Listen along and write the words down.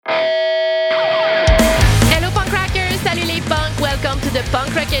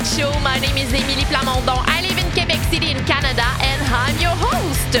Minute Show. My name is Émilie Plamondon. I live in Quebec City in Canada and I'm your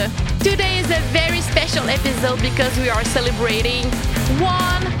host. Today is a very special episode because we are celebrating 100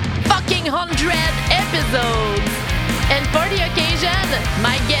 episodes. And for the occasion,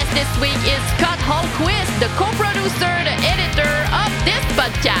 my guest this week is Scott Hallquist, the co-producer, the editor of this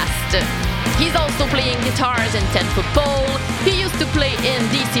podcast. He's also playing guitars in 10-Foot Pole. He used to play in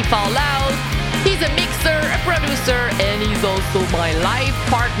DC Fallout. He's a mixer, a producer, and he's also my life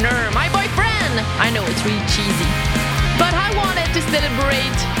partner, my boyfriend. I know it's really cheesy, but I wanted to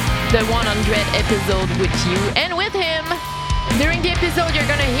celebrate the 100th episode with you and with him. During the episode, you're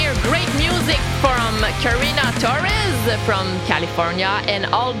gonna hear great music from Karina Torres from California and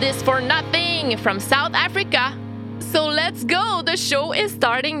All This for Nothing from South Africa. So let's go. The show is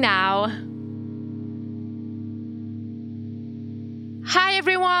starting now. Hi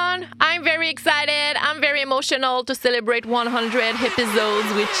everyone, I'm very excited, I'm very emotional to celebrate 100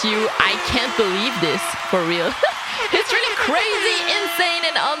 episodes with you. I can't believe this, for real. It's really crazy, insane,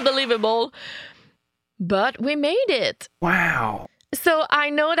 and unbelievable. But we made it. Wow. So I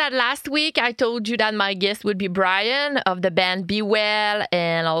know that last week I told you that my guest would be Brian of the band Be Well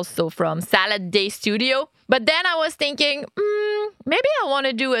and also from Salad Day Studio. But then I was thinking, maybe I want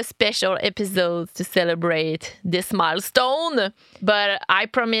to do a special episode to celebrate this milestone. But I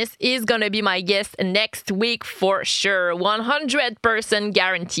promise he's going to be my guest next week for sure. 100%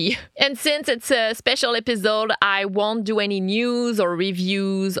 guarantee. And since it's a special episode, I won't do any news or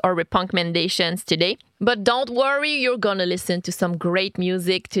reviews or recommendations today. But don't worry, you're gonna listen to some great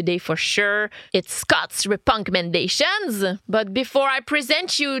music today for sure. It's Scott's recommendations. But before I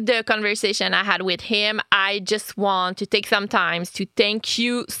present you the conversation I had with him, I just want to take some time to thank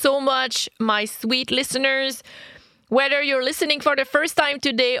you so much, my sweet listeners. Whether you're listening for the first time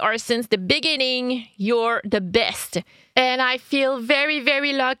today or since the beginning, you're the best. And I feel very,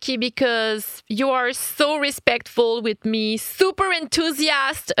 very lucky because you are so respectful with me, super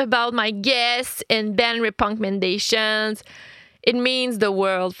enthusiastic about my guests and band recommendations. It means the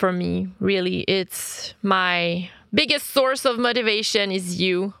world for me, really. It's my biggest source of motivation is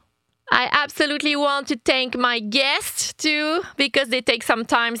you. I absolutely want to thank my guests too, because they take some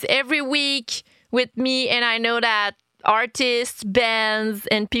time every week with me, and I know that artists, bands,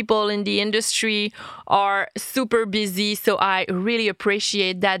 and people in the industry are super busy, so I really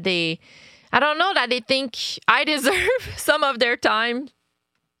appreciate that they think I deserve some of their time.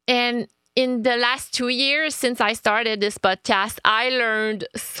 And in the last 2 years since I started this podcast, I learned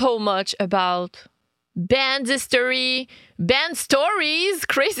so much about band history, band stories,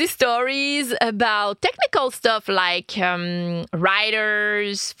 crazy stories about technical stuff like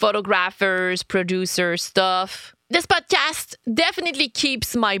writers, photographers, producers, stuff. This podcast definitely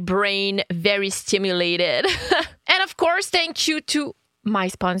keeps my brain very stimulated. And of course, thank you to my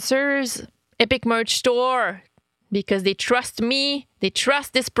sponsors, Epic Merch Store, because they trust me. They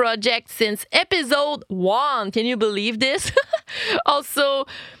trust this project since episode 1. Can you believe this? Also,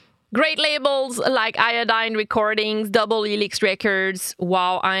 great labels like Iodine Recordings, Double Helix Records.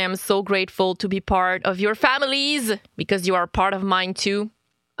 Wow, I am so grateful to be part of your families because you are part of mine too.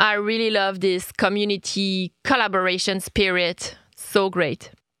 I really love this community collaboration spirit. So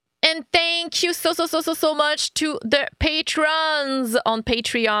great. And thank you so much to the patrons on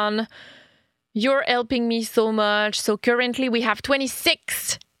Patreon. You're helping me so much. So currently we have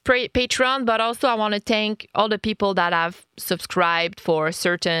 26 Patreon, but also I want to thank all the people that have subscribed for a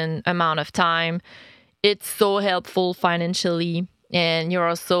certain amount of time. It's so helpful financially, and you're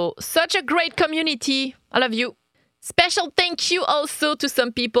also such a great community. I love you. Special thank you also to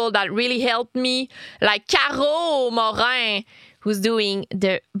some people that really helped me, like Caro Morin, who's doing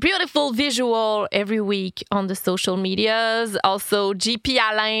the beautiful visual every week on the social medias. Also, GP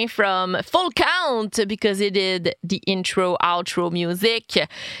Alain from Full Count, because he did the intro, outro music.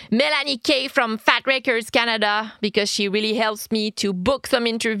 Melanie K from Fat Records Canada, because she really helps me to book some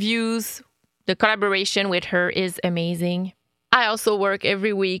interviews. The collaboration with her is amazing. I also work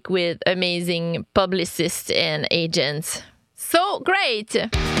every week with amazing publicists and agents. So great!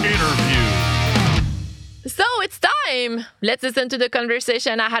 Interview. So it's time. Let's listen to the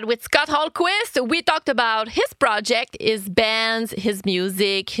conversation I had with Scott Hallquist. We talked about his project, his bands, his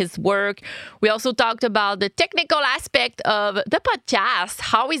music, his work. We also talked about the technical aspect of the podcast.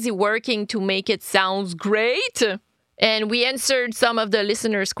 How is he working to make it sound great? And we answered some of the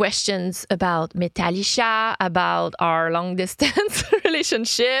listeners' questions about Metallica, about our long-distance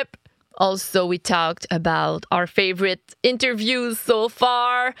relationship. Also, we talked about our favorite interviews so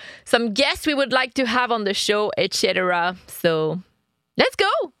far, some guests we would like to have on the show, etc. So, let's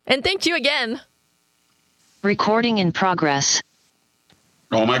go! And thank you again! Recording in progress.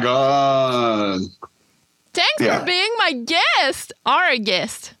 Oh my God. Thanks for being my guest. Our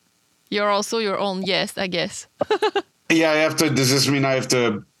guest. You're also your own guest, I guess. Yeah, I have to. Does this mean I have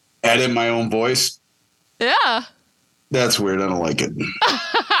to edit my own voice? Yeah. That's weird. I don't like it.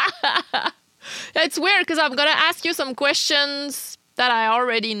 It's weird because I'm going to ask you some questions that I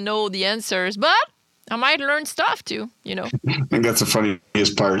already know the answers, but I might learn stuff too, I think that's the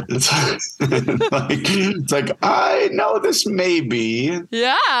funniest part. It's like I know this maybe.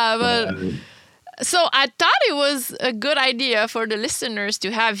 Yeah, but so I thought it was a good idea for the listeners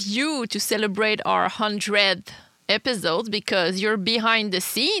to have you to celebrate our 100th episodes because you're behind the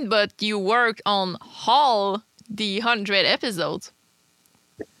scene, but you worked on all the 100 episodes.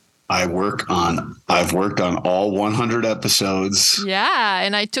 I've worked on all 100 episodes. Yeah,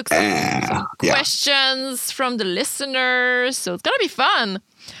 and I took some questions from the listeners, so it's gonna be fun.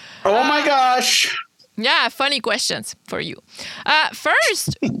 Oh my gosh! Yeah, funny questions for you.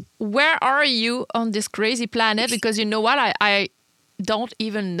 First, where are you on this crazy planet? Because you know what? I don't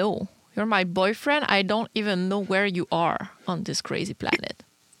even know. You're my boyfriend. I don't even know where you are on this crazy planet.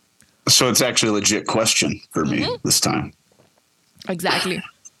 So it's actually a legit question for me this time. Exactly.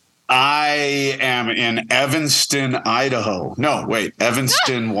 I am in Evanston, Idaho. No, wait,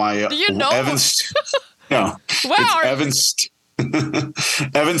 Evanston, Wyoming. Do you know? Evanston. No, where are Evanston,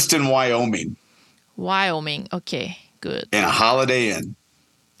 Evanston, Wyoming. Wyoming. Okay, good. In a Holiday Inn.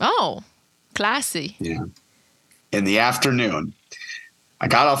 Oh, classy. Yeah. In the afternoon, I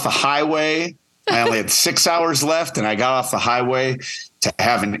got off the highway. I only had 6 hours left, and I got off the highway to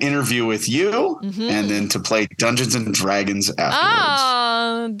have an interview with you and then to play Dungeons and Dragons afterwards.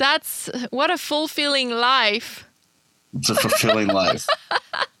 Oh, that's what a fulfilling life. It's a fulfilling life.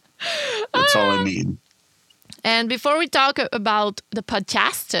 That's all I need. And before we talk about the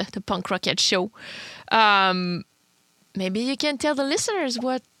podcast, the Punk Rocket Show, maybe you can tell the listeners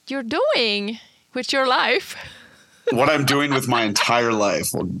what you're doing with your life. What I'm doing with my entire life.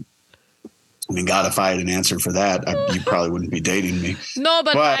 Well, I mean, God, if I had an answer for that, you probably wouldn't be dating me. No,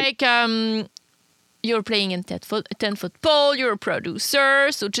 but like you're playing in 10-foot pole, you're a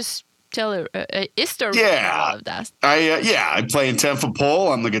producer, so just tell a history of all of that. I play in 10-foot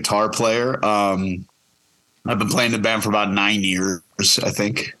pole. I'm the guitar player. I've been playing the band for about 9 years, I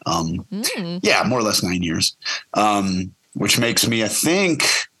think. Yeah, more or less 9 years, which makes me, I think,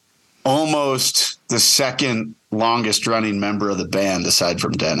 almost the second longest running member of the band aside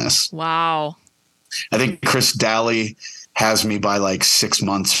from Dennis. Wow. I think Chris Daly has me by like 6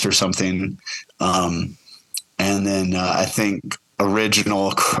 months or something. And then I think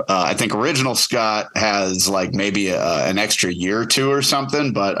original Scott has like maybe an extra year or two or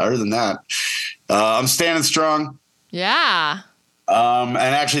something. But other than that, I'm standing strong. Yeah. And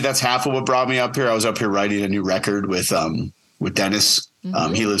actually that's half of what brought me up here. I was up here writing a new record with Dennis.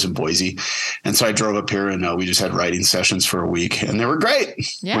 He lives in Boise. And so I drove up here and we just had writing sessions for a week and they were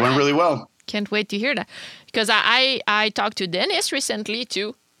great. Yeah. It went really well. Can't wait to hear that. Because I talked to Dennis recently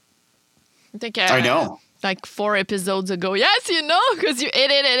too. I think I know. Like 4 episodes ago. Yes, you know, because you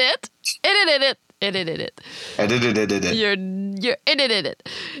edited it. You edited it.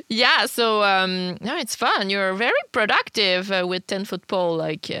 Yeah, so no, it's fun. You're very productive with 10-foot pole,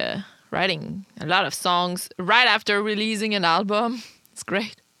 like writing a lot of songs right after releasing an album. It's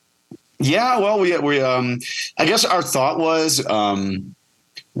great. Yeah, well, we I guess our thought was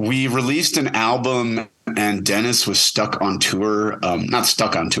we released an album and Dennis was stuck on tour. Not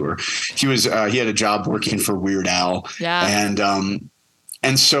stuck on tour. He had a job working for Weird Al. Yeah.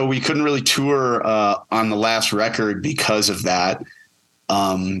 And so we couldn't really tour on the last record because of that.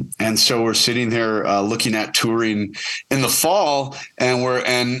 And so we're sitting there looking at touring in the fall,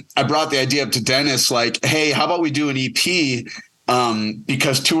 and I brought the idea up to Dennis, like, hey, how about we do an EP?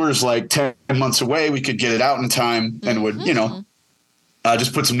 Because tour's like 10 months away, we could get it out in time and would,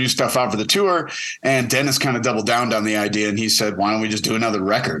 just put some new stuff out for the tour. And Dennis kind of doubled down on the idea. And he said, why don't we just do another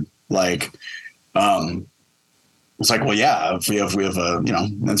record? Like, it's like, well, yeah, if we have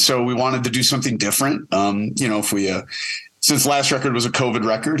and so we wanted to do something different. If we, since last record was a COVID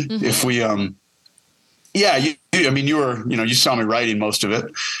record, if we, you saw me writing most of it.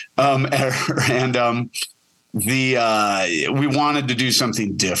 We wanted to do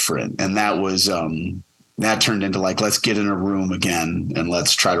something different. And that was, that turned into like, let's get in a room again and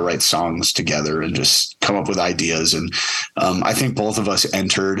let's try to write songs together and just come up with ideas. And I think both of us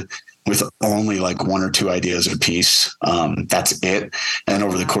entered with only like 1 or 2 ideas a piece. That's it. And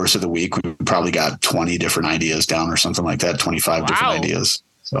over the course of the week, we probably got 20 different ideas down or something like that, 25 different ideas.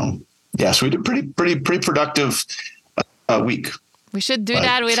 So yeah, so we did pretty productive week. We should do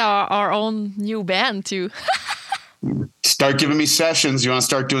that with our own new band too. start giving me sessions. You want to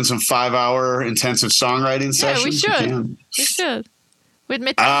start doing some 5-hour intensive songwriting sessions? Yeah, we should. We should. With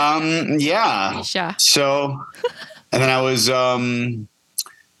Metallica. Yeah. Metallica. So, and then I was, and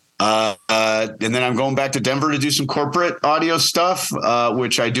then I'm going back to Denver to do some corporate audio stuff,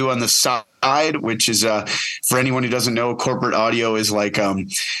 which I do on the side, which is, for anyone who doesn't know, corporate audio is like,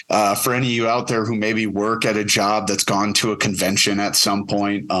 for any of you out there who maybe work at a job that's gone to a convention at some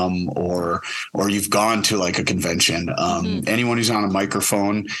point, or you've gone to like a convention, anyone who's on a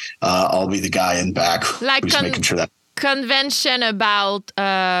microphone, I'll be the guy in back who's making sure that convention about,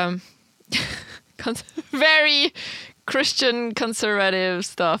 very Christian conservative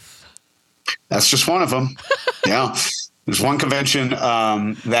stuff. That's just one of them. Yeah. There's one convention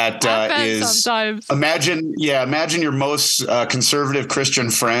that is sometimes. Imagine your most conservative Christian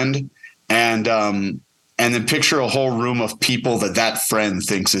friend and then picture a whole room of people that friend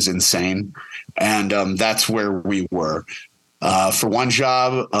thinks is insane. And that's where we were for one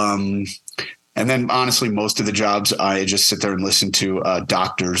job. And then honestly, most of the jobs I just sit there and listen to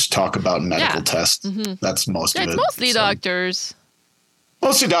doctors talk about medical tests. Mm-hmm. That's most of it. It's mostly doctors.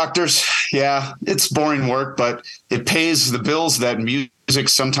 Mostly doctors. Yeah. It's boring work, but it pays the bills that music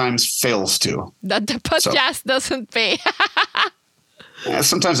sometimes fails to. That the podcast doesn't pay. Yeah,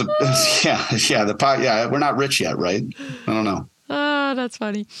 sometimes, we're not rich yet, right? I don't know. Oh, that's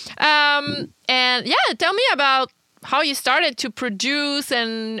funny. And yeah, tell me about how you started to produce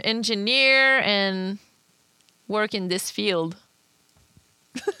and engineer and work in this field.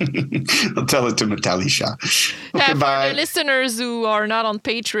 I'll tell it to Metallica. Okay, for bye. the listeners who are not on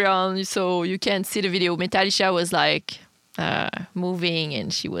Patreon, so you can't see the video, Metallica was like moving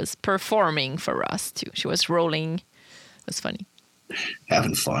and she was performing for us too. She was rolling. It was funny.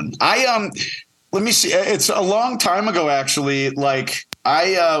 Having fun. Let me see. It's a long time ago, actually. Like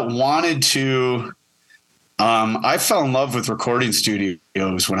I wanted to. I fell in love with recording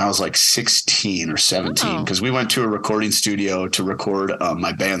studios when I was like 16 or 17 because we went to a recording studio to record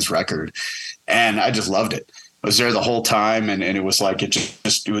my band's record, and I just loved it. I was there the whole time, and it was like it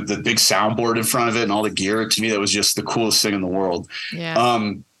just with the big soundboard in front of it and all the gear. To me, that was just the coolest thing in the world.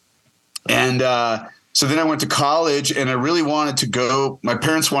 Yeah. So then I went to college, and I really wanted to go. My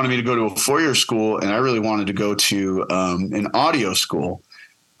parents wanted me to go to a 4-year school, and I really wanted to go to an audio school.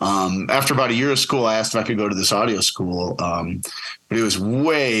 After about a year of school, I asked if I could go to this audio school, but it was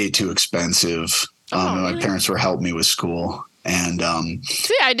way too expensive. And my parents were helping me with school. And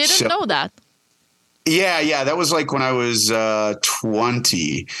see, I didn't know that. Yeah, that was like when I was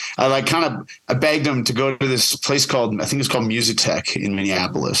 20. I begged them to go to this place called, I think it's called Music Tech in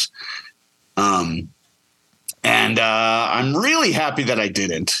Minneapolis. And I'm really happy that I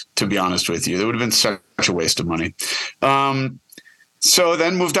didn't, to be honest with you. It would have been such a waste of money. So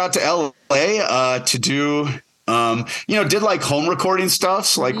then moved out to LA to do, did like home recording stuff.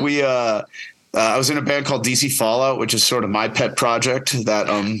 So like I was in a band called DC Fallout, which is sort of my pet project that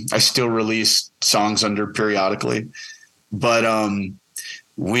I still release songs under periodically. But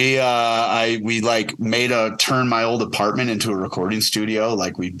we turned my old apartment into a recording studio.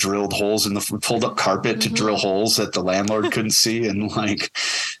 Like we drilled holes pulled up carpet to drill holes that the landlord couldn't see and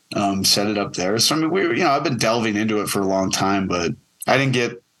set it up there. So I mean, I've been delving into it for a long time, but I didn't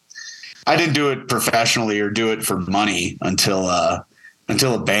do it professionally or do it for money until a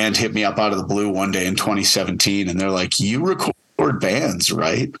band hit me up out of the blue one day in 2017. And they're like, "You record bands,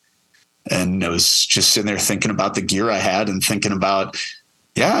 right?" And I was just sitting there thinking about the gear I had and thinking about,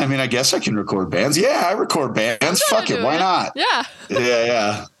 yeah, I mean, I guess I can record bands. Yeah, I record bands. Fuck it. Why not? Yeah.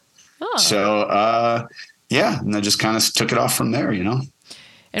 Yeah. Oh. So, and I just kind of took it off from there, And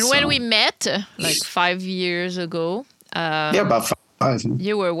when we met, like 5 years ago. About 5.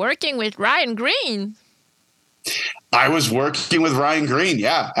 You were working with Ryan Green. I was working with Ryan Green.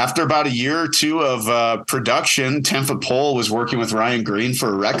 Yeah. After about a year or two of production, 10 Foot Pole was working with Ryan Green for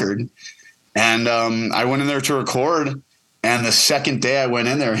a record. And I went in there to record. And the second day I went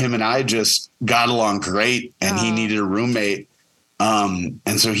in there, him and I just got along great. And he needed a roommate. And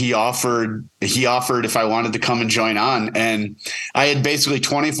so he offered if I wanted to come and join on. And I had basically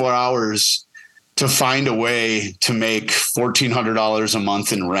 24 hours to find a way to make $1,400 a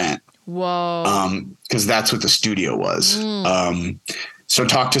month in rent. Whoa. Because that's what the studio was. So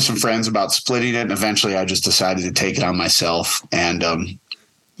talked to some friends about splitting it. And eventually I just decided to take it on myself. And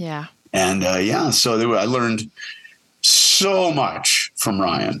so I learned so much from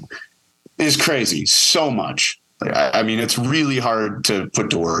Ryan. It's crazy. So much. I mean, it's really hard to put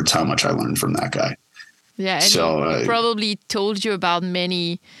to words how much I learned from that guy. Yeah. And he probably told you about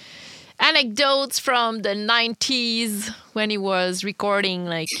many anecdotes from the 90s when he was recording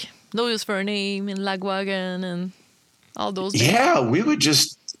like No Use for a Name in Lagwagon and all those bands. Yeah, we would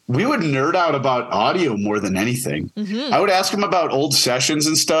nerd out about audio more than anything. I would ask him about old sessions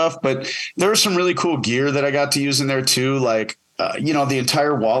and stuff, but there was some really cool gear that I got to use in there too. Like, the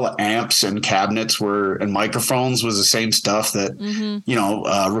entire wall of amps and cabinets and microphones was the same stuff that,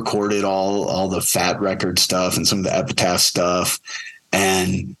 recorded all the Fat Record stuff and some of the Epitaph stuff.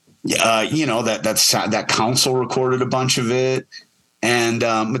 And, that console recorded a bunch of it. And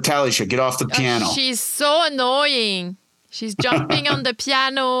Metallica, get off the piano. She's so annoying. She's jumping on the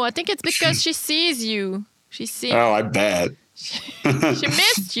piano. I think it's because she sees you. She sees. Oh, I bet. She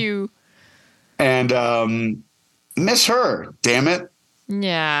missed you. And miss her, damn it.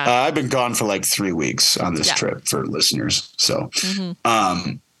 Yeah. I've been gone for like 3 weeks on this trip for listeners. So,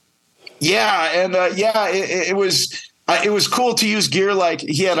 it was cool to use gear. Like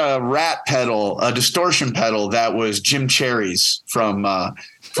he had a Rat pedal, a distortion pedal that was Jim Cherry's from a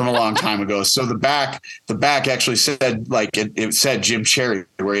long time ago. So the back actually said like it said Jim Cherry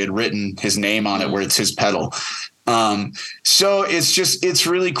where he had written his name on it, where it's his pedal. So it's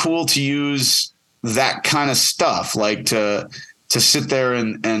really cool to use that kind of stuff, like to sit there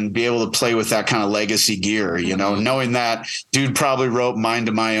and be able to play with that kind of legacy gear, knowing that dude probably wrote Mind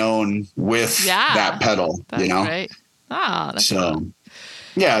of My Own with that pedal, that's great. That's so fun.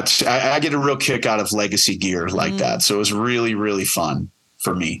 Yeah, I get a real kick out of legacy gear like that. So it was really, really fun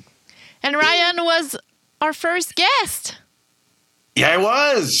for me. And Ryan was our first guest. Yeah, it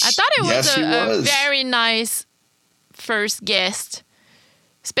was. I thought it was a very nice first guest.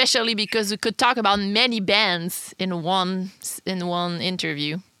 Especially because we could talk about many bands in one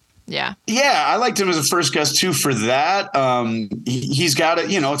interview. Yeah. Yeah, I liked him as a first guest too for that. He's got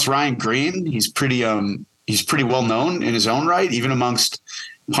it, it's Ryan Green. He's pretty well known in his own right, even amongst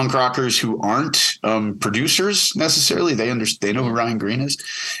punk rockers who aren't producers necessarily. They know who Ryan Green is.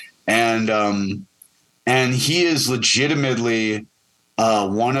 And he is legitimately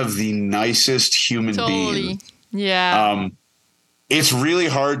one of the nicest human beings. Yeah. It's really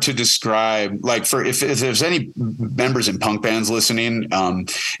hard to describe, like if there's any members in punk bands listening,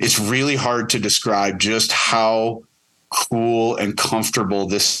 it's really hard to describe just how cool and comfortable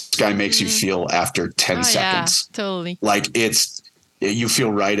this guy makes you feel after 10 seconds. Yeah, totally. Like you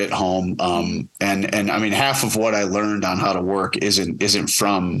feel right at home. And I mean, half of what I learned on how to work isn't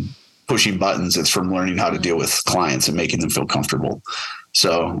from pushing buttons. It's from learning how to deal with clients and making them feel comfortable.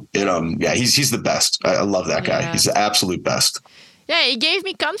 So he's the best. I love that guy. He's the absolute best. Yeah, he gave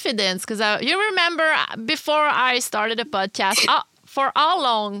me confidence because you remember before I started a podcast, for how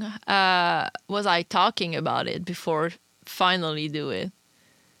long was I talking about it before finally do it?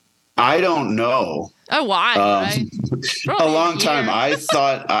 I don't know. A while, right? A long time. I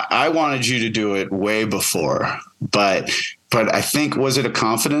thought I wanted you to do it way before, but I think, was it a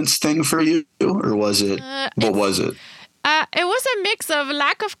confidence thing for you, or was it? What was it? It was a mix of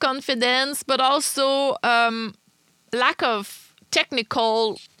lack of confidence, but also lack of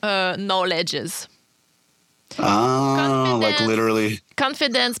technical knowledges. Like literally.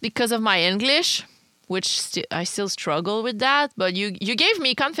 Confidence because of my English, which I still struggle with that. But you gave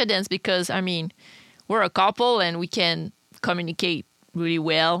me confidence because, I mean, we're a couple and we can communicate really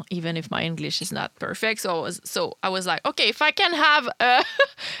well, even if my English is not perfect. So I was like, okay, if I can have a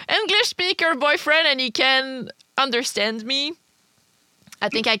English speaker boyfriend and he can understand me, I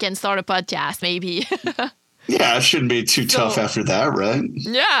think I can start a podcast maybe. Yeah, it shouldn't be too tough after that, right?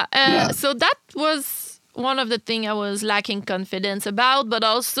 Yeah. So that was one of the things I was lacking confidence about, but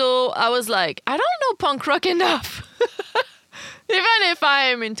also I was like, I don't know punk rock enough. Even if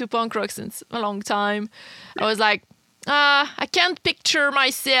I'm into punk rock since a long time, I was like, I can't picture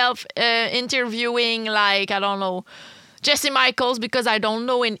myself interviewing, like, I don't know, Jesse Michaels, because I don't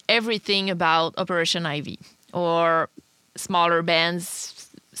know everything about Operation Ivy or smaller bands.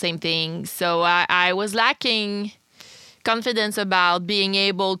 Same thing. So I was lacking confidence about being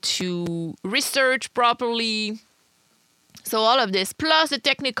able to research properly. So all of this, plus the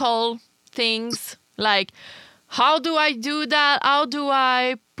technical things, like how do I do that? How do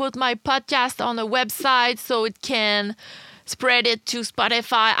I put my podcast on a website so it can spread it to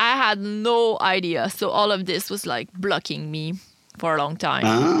Spotify? I had no idea. So all of this was like blocking me for a long time.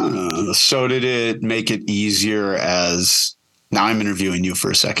 So did it make it easier as... Now I'm interviewing you for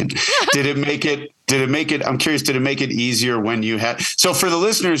a second. Did it make it, I'm curious, did it make it easier when you had, so for the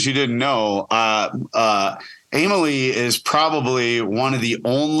listeners who didn't know, Emily is probably one of the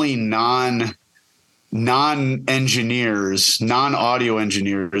only non-engineers, non-audio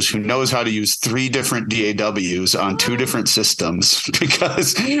engineers who knows how to use 3 different DAWs on 2 different systems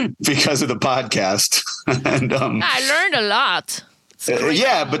because of the podcast. And I learned a lot.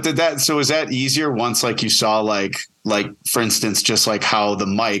 Yeah, but so is that easier once like you saw like for instance just like how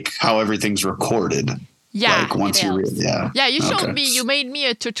everything's recorded? Yeah, like once you yeah, you showed me, you made me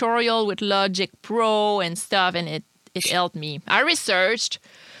a tutorial with Logic Pro and stuff, and it helped me. I researched.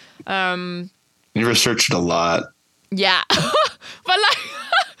 You researched a lot. Yeah, but like.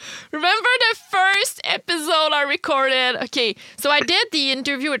 Remember the first episode I recorded? Okay, so I did the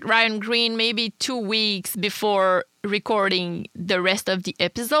interview with Ryan Green maybe 2 weeks before recording the rest of the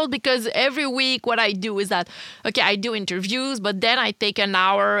episode, because every week what I do is that, okay, I do interviews, but then I take an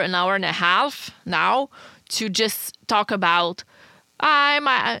hour and a half now to just talk about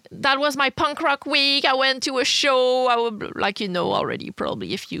that was my punk rock week. I went to a show. I would, like you know already,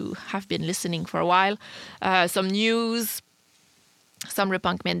 probably if you have been listening for a while, some news, some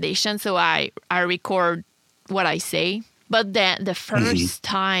recommendation. So I record what I say. But then the first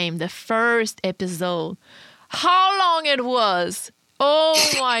time, the first episode, how long it was. Oh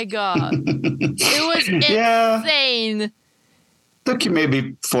my God. It was insane. Took you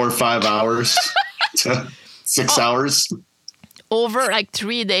maybe 4 or 5 hours to 6 hours. Over like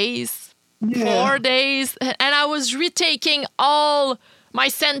 3 days, 4 days. And I was retaking all my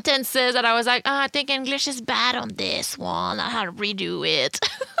sentences, and I was like, I think English is bad on this one. I had to redo it.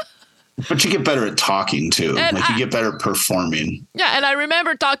 But you get better at talking too. And you get better at performing. Yeah, and I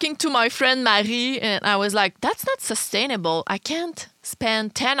remember talking to my friend Marie, and I was like, that's not sustainable. I can't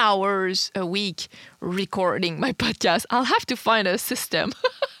spend 10 hours a week recording my podcast. I'll have to find a system.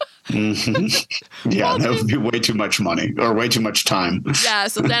 Yeah, that would be way too much money or way too much time. Yeah,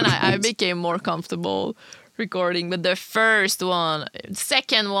 so then I became more comfortable recording, but the first one,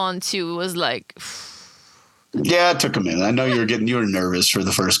 second one too, was like yeah, it took a minute. I know you were nervous for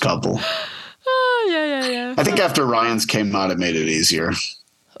the first couple. Oh yeah. I think after Ryan's came out, it made it easier.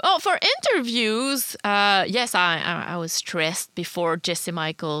 Oh, for interviews, yes, I was stressed before Jesse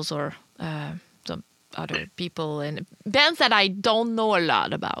Michaels or some other people and bands that I don't know a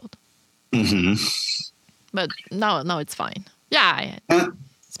lot about. But no, it's fine. Yeah.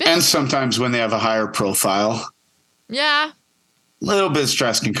 And sometimes when they have a higher profile. Yeah. A little bit of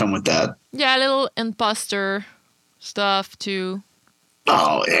stress can come with that. Yeah, a little imposter stuff too.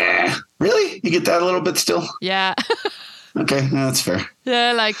 Oh, yeah. Really? You get that a little bit still? Yeah. Okay, no, that's fair.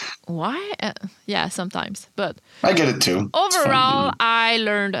 Yeah, like, why? Yeah, sometimes. But I get it too. Overall, I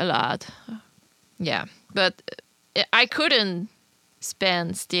learned a lot. Yeah, but I couldn't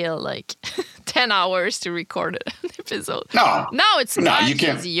spend still like 10 hours to record an episode. No. Now it's much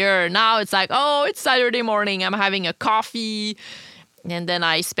easier. Now it's like, oh, it's Saturday morning. I'm having a coffee. And then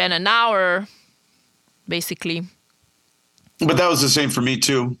I spend an hour, basically. But that was the same for me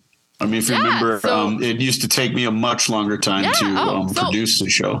too. I mean, if you remember, it used to take me a much longer time to produce the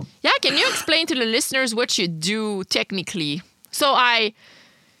show. Yeah, can you explain to the listeners what you do technically? So I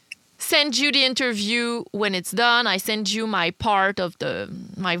send you the interview when it's done. I send you my part of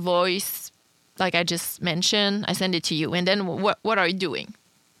my voice, like I just mentioned. I send it to you. And then what are you doing?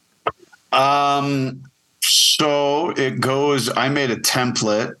 So it goes, I made a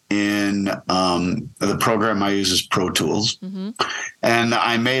template in the program I use is Pro Tools. And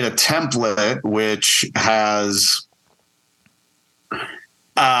I made a template which has,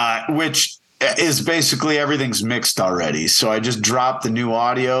 which is basically everything's mixed already. So I just drop the new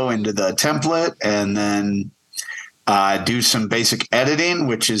audio into the template and then do some basic editing,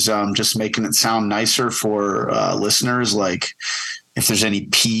 which is just making it sound nicer for listeners. Like if there's any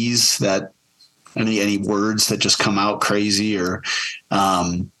P's that, any words that just come out crazy or,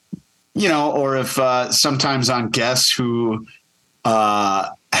 or if sometimes on guests who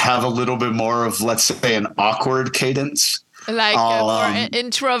have a little bit more of, let's say, an awkward cadence. Like a more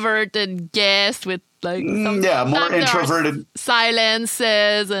introverted guest with like more introverted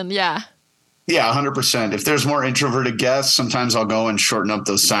silences and Yeah, 100%. If there's more introverted guests, sometimes I'll go and shorten up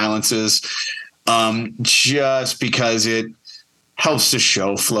those silences just because it helps the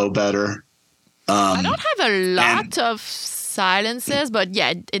show flow better. I don't have a lot of silences, but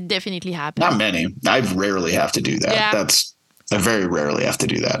yeah, it definitely happens. Not many. I rarely have to do that. Yeah. I very rarely have to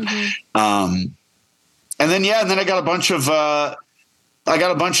do that. And then I got a bunch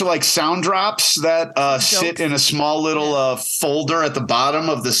of like sound drops that sit in a small little folder at the bottom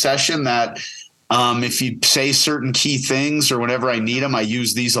of the session that if you say certain key things or whenever I need them, I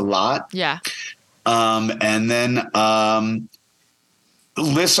use these a lot. Yeah. And then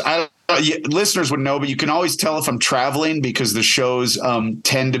listeners would know, but you can always tell if I'm traveling because the shows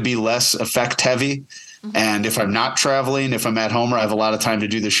tend to be less effect heavy. And if I'm not traveling, if I'm at home or I have a lot of time to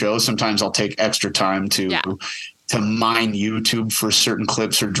do the show, sometimes I'll take extra time to mine YouTube for certain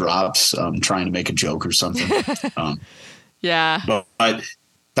clips or drops, trying to make a joke or something. Yeah. But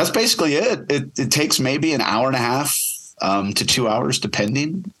that's basically it. It takes maybe an hour and a half to 2 hours,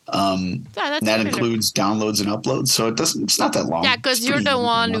 depending. That's That similar. includes downloads and uploads, so it's not that long. Yeah, because It's you're pretty the easy to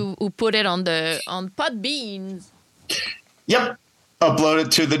one download. who put it on Podbean. Yep. Upload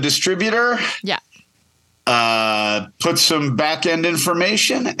it to the distributor. Yeah. Put some back end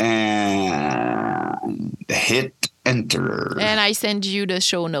information and hit enter. And I send you the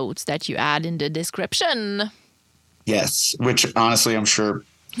show notes that you add in the description. Yes, which honestly, I'm sure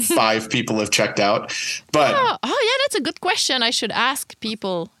 5 people have checked out. But Oh, yeah, that's a good question. I should ask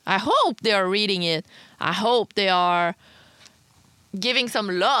people. I hope they are reading it. I hope they are giving some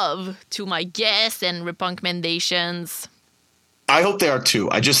love to my guests and recommendations. I hope they are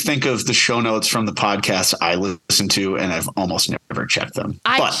too. I just think of the show notes from the podcasts I listen to, and I've almost never checked them.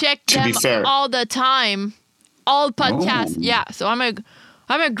 I check them all the time. All podcasts. Oh. Yeah, so I'm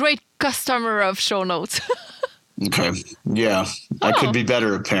a great customer of show notes. Okay. Yeah. I could be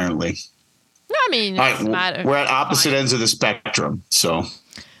better, apparently. I mean, we're at opposite ends of the spectrum, so.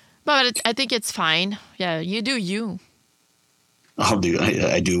 But I think it's fine. Yeah, you do you. I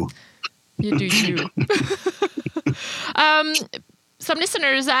do. You do you. Some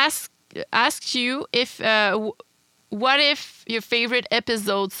listeners asked you if what if your favorite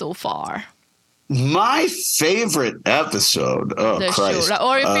episode so far? My favorite episode. Oh, Christ. Show.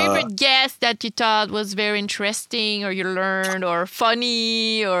 Or your favorite guest that you thought was very interesting or you learned or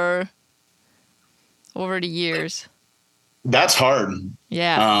funny or over the years. That's hard.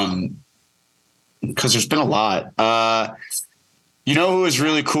 Yeah. Because there's been a lot. You know who was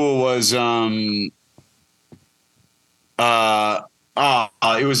really cool was it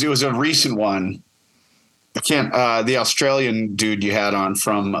was a recent one. I can't the Australian dude you had on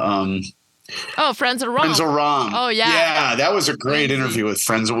from Friends of Rom. Friends of Rom. Oh yeah. Yeah, that was a great interview with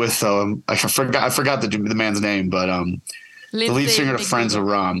I forgot the man's name, but the lead singer of Friends of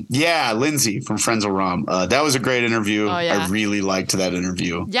Rom. Yeah, Lindsay from Friends of Rom. That was a great interview. Oh, yeah. I really liked that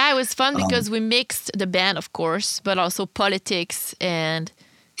interview. Yeah, it was fun because we mixed the band, of course, but also politics and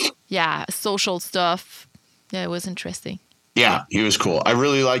social stuff. Yeah, it was interesting. Yeah, he was cool. I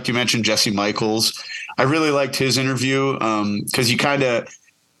really liked, you mentioned Jesse Michaels. I really liked his interview because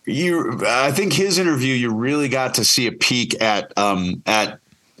I think his interview, you really got to see a peek at how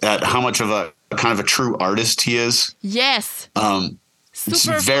much of a kind of a true artist he is. Yes. It's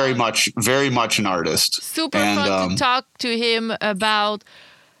very much an artist. Super fun to talk to him about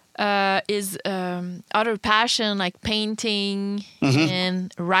his other passion, like painting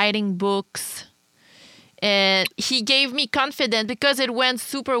and writing books. And he gave me confidence because it went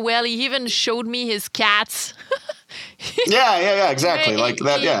super well. He even showed me his cats. Yeah, exactly. Like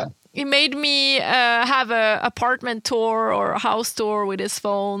that, yeah. He made me have a apartment tour or a house tour with his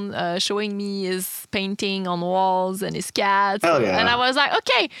phone, showing me his painting on walls and his cats. Hell yeah. And I was like,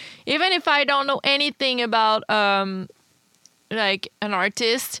 okay, even if I don't know anything about like an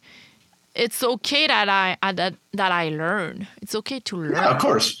artist, it's okay that I learn. It's okay to learn. Yeah, of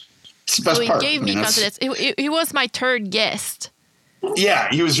course. It's the best part. He gave me confidence. He was my third guest. Yeah,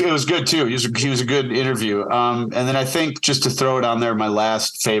 it was good too. He was a good interview. And then I think just to throw it on there, my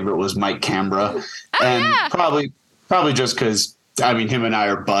last favorite was Mike Cambra, probably just because him and I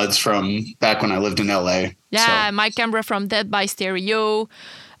are buds from back when I lived in LA. Yeah, so. Mike Cambra from Dead by Stereo.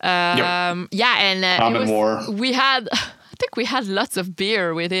 Yeah, and Common War. I think we had lots of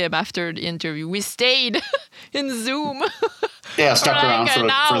beer with him after the interview. We stayed in Zoom. Yeah, stuck around for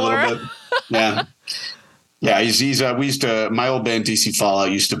a little bit. Yeah. Yeah, we used to, my old band DC Fallout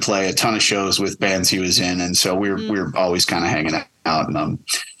used to play a ton of shows with bands he was in, and so we were always kind of hanging out. And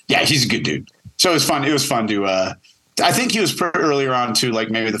he's a good dude. So it was fun. It was fun to. I think he was earlier on too, like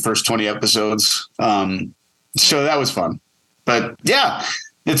maybe the first 20 episodes. So that was fun. But yeah,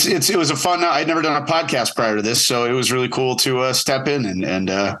 it was a fun. I'd never done a podcast prior to this, so it was really cool to step in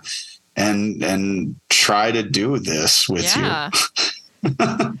and try to do this with you.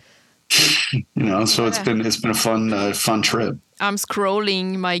 So it's been a fun trip. I'm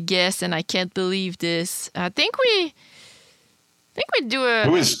scrolling my guests and I can't believe this. I think we do a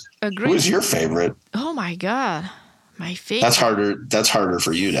Who is your favorite? Oh my God. My favorite. That's harder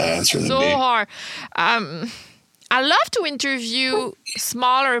for you to answer than me. So hard. I love to interview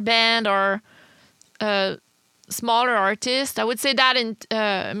smaller band or smaller artists. I would say that in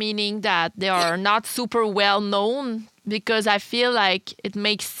meaning that they are not super well known, because I feel like it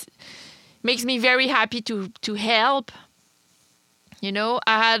makes me very happy to help.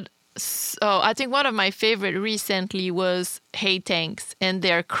 I think one of my favorite recently was Hey Tanks and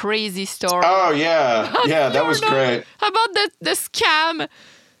their crazy story. Oh yeah, yeah, that was great. About the scam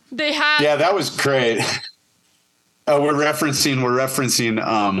they had. Yeah, that was great. we're referencing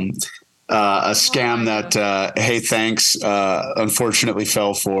a scam that Hey Thanks unfortunately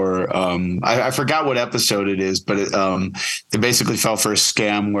fell for. I forgot what episode it is, but they basically fell for a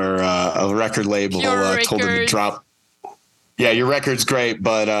scam where a record label told them to drop. Yeah, your record's great,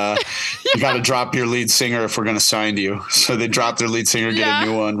 but you got to drop your lead singer if we're going to sign you. So they drop their lead singer, get a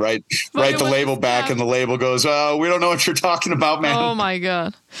new one, write the label back, and the label goes, "Oh, we don't know what you're talking about, man." Oh my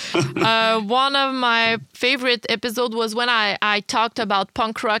God. One of my favorite episodes was when I talked about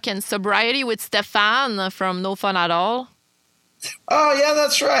punk rock and sobriety with Stefan from No Fun at All. Oh yeah,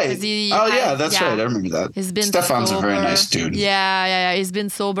 that's right. Right. I remember that. Stefan's sober. a very nice dude. Yeah. He's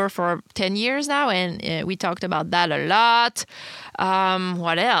been sober for 10 years now, and we talked about that a lot.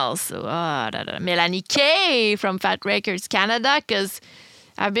 What else? Melanie Kay from Fat Records Canada, because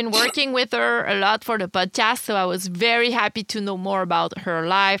I've been working with her a lot for the podcast, so I was very happy to know more about her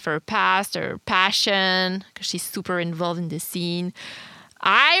life, her past, her passion, because she's super involved in the scene.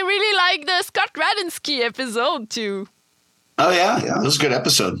 I really like the Scott Radinsky episode too. Oh yeah, it was a good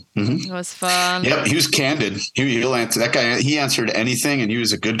episode. Mm-hmm. It was fun. Yep, he was candid. He'll answer that guy. He answered anything, and he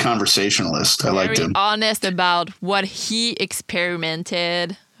was a good conversationalist. I liked him. Honest about what he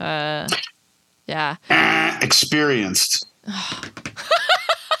experimented. Yeah. Experienced.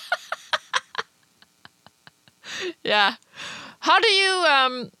 Yeah. How do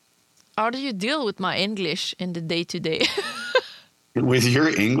you deal with my English in the day-to-day? With your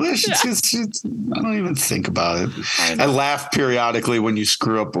English? Yeah. I don't even think about it. I laugh periodically when you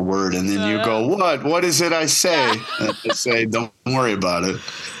screw up a word, and then you go, "What? What is it I say?" And I say, "Don't worry about it."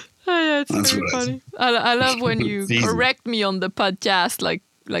 Yeah, that's very funny. I love when you correct me on the podcast,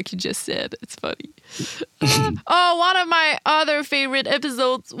 like you just said. It's funny. One of my other favorite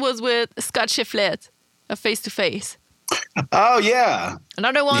episodes was with Scott Shiflett, a face-to-face. Oh yeah,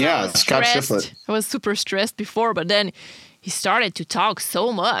 another one. Yeah, Scott Shiflett. I was super stressed before, but then he started to talk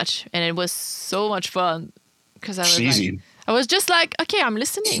so much, and it was so much fun because I was just like, okay, I'm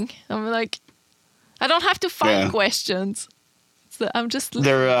listening. I'm like, I don't have to find questions. So I'm just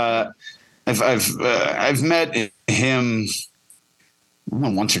listening. I've met him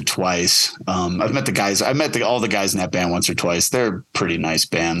once or twice. I've met the guys. I met all the guys in that band once or twice. They're a pretty nice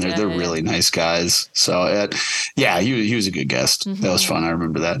band. They're really nice guys. So he was a good guest. Mm-hmm. That was fun. I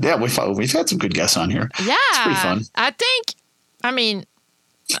remember that. Yeah, we've had some good guests on here. Yeah, it's pretty fun.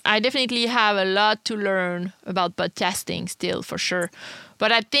 I definitely have a lot to learn about podcasting still, for sure.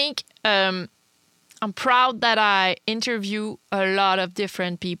 But I think I'm proud that I interview a lot of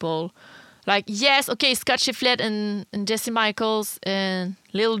different people. Like, yes, okay, Scott Shiflett and Jesse Michaels and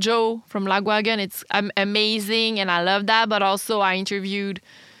Lil Joe from Lagwagon. It's amazing, and I love that. But also I interviewed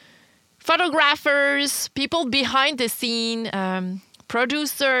photographers, people behind the scene,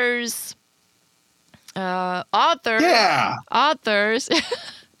 producers, authors,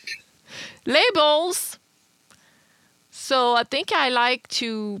 labels. So I think I like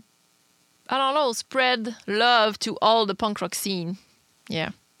to, spread love to all the punk rock scene. Yeah.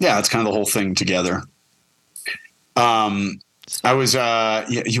 Yeah, it's kind of the whole thing together. I was,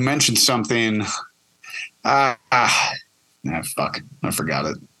 you mentioned something. Fuck. I forgot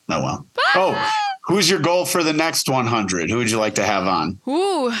it. Oh, well. Oh, who's your goal for the next 100? Who would you like to have on?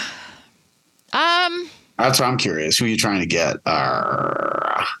 Ooh. That's what I'm curious. Who are you trying to get?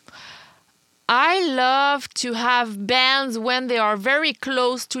 I love to have bands when they are very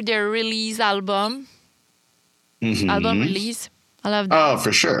close to their release album. Mm-hmm. Album release. I love that. Oh,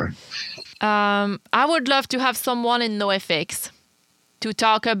 for sure. I would love to have someone in NoFX to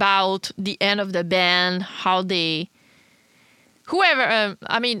talk about the end of the band, how they... Whoever,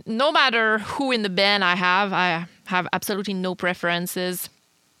 no matter who in the band I have absolutely no preferences.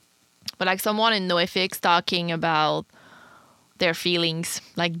 But like someone in NoFX talking about their feelings,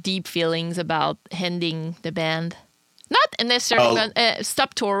 like deep feelings about ending the band. Not necessarily,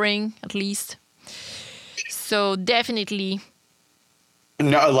 stop touring, at least. So definitely...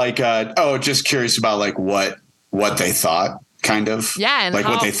 No, just curious about like what they thought, kind of. Yeah, and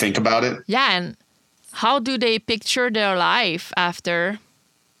what they think about it. Yeah, and how do they picture their life after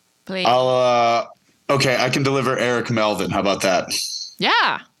playing? Okay, I can deliver Eric Melvin. How about that?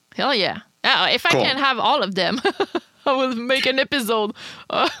 Yeah, hell yeah. Yeah, if I can have all of them, I will make an episode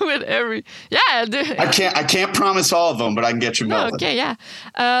with every. Yeah, I can't promise all of them, but I can get you Melvin. Okay, yeah.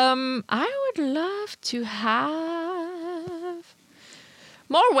 I would love to have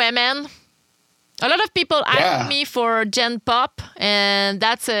more women. A lot of people ask me for Jen Pop, and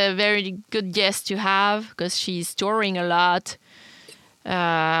that's a very good guest to have because she's touring a lot.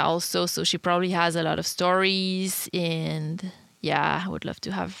 Also, so she probably has a lot of stories, and I would love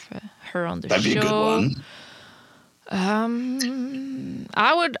to have her on the show. That'd be a good one.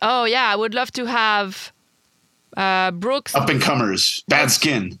 I would. Oh yeah, I would love to have Brooks. Up and comers, Bad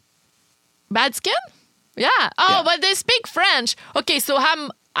Skin. Bad Skin? Yeah. Oh, Yeah. but they speak French. Okay, so I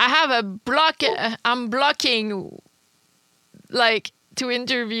have a block. I'm blocking, like, to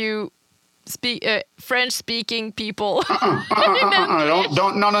interview French speaking people. Don't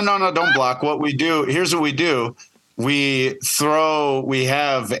block. What we do, here's what we do. We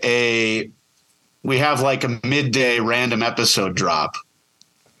have like a midday random episode drop.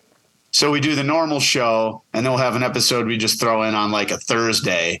 So we do the normal show, and then we'll have an episode we just throw in on like a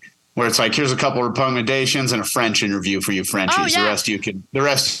Thursday, where it's like, here's a couple recommendations and a French interview for you Frenchies. Oh, yeah. The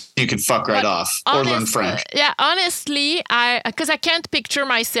rest you can fuck right off or learn French. Yeah, honestly, because I can't picture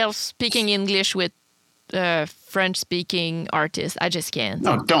myself speaking English with French-speaking artists. I just can't.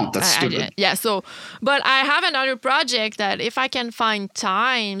 No, don't. That's stupid. Yeah. So, but I have another project that if I can find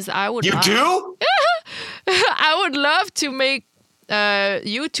times, I would. You do? I would love to make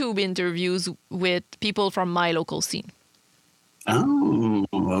YouTube interviews with people from my local scene. Oh,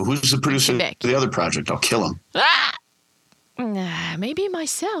 well, who's the producer of the other project? I'll kill him. Maybe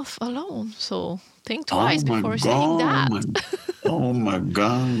myself alone. So think twice before saying that. Oh my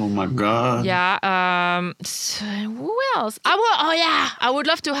god. Yeah. So who else? I would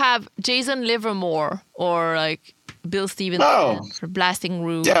love to have Jason Livermore or like Bill Stevenson for Blasting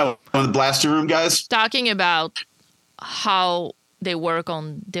Room. Yeah, one of the Blasting Room guys. Talking about how they work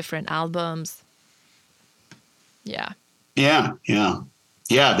on different albums. Yeah. Yeah,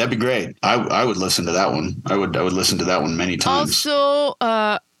 that'd be great. I would listen to that one. I would listen to that one many times.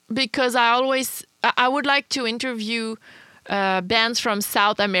 Also, because I would like to interview bands from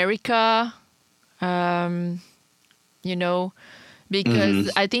South America. Because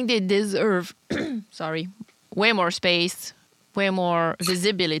I think they deserve, way more space, way more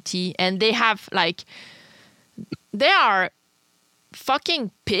visibility, and they are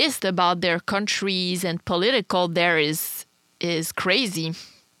fucking pissed about their countries, and political there is crazy.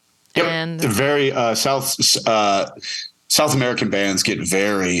 Yep. And they're very South American bands get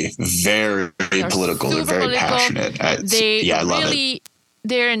very, very political. They're very political. Passionate. I love it.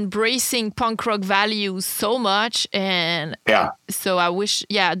 They're embracing punk rock values so much, and so I wish,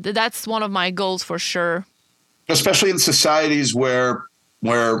 that's one of my goals for sure. Especially in societies where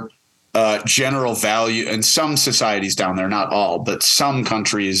general value, and some societies down there, not all, but some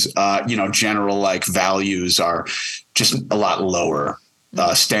countries, general like values are just a lot lower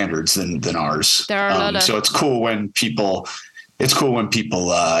standards than ours. There are a lot of, so it's cool when people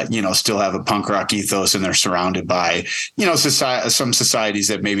still have a punk rock ethos, and they're surrounded by, some societies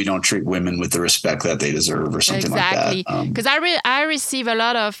that maybe don't treat women with the respect that they deserve or something like that. Exactly. Because I receive a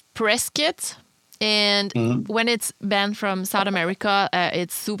lot of press kits. And when it's banned from South America,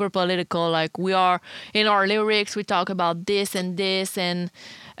 it's super political. Like, we are, in our lyrics, we talk about this and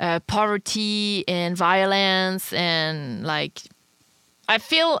poverty and violence. And like, I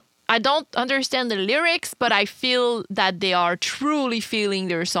don't understand the lyrics, but I feel that they are truly feeling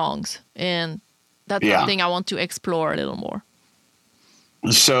their songs. And that's something I want to explore a little more.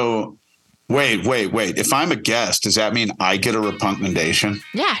 So, wait. If I'm a guest, does that mean I get a recommendation?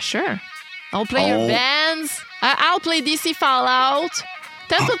 Yeah, sure. I'll play your bands. I'll play DC Fallout.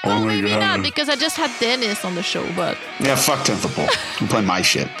 Tenth Pole, maybe not, because I just had Dennis on the show, but... Yeah, fuck Tenth Pole. You play my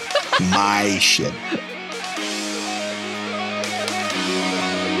shit. My shit.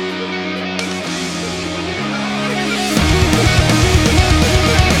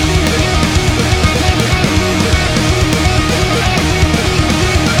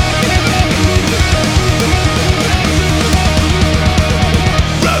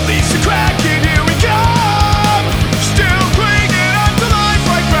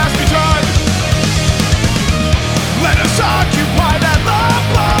 Occupy that love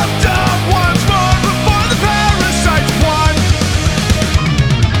locked up once more before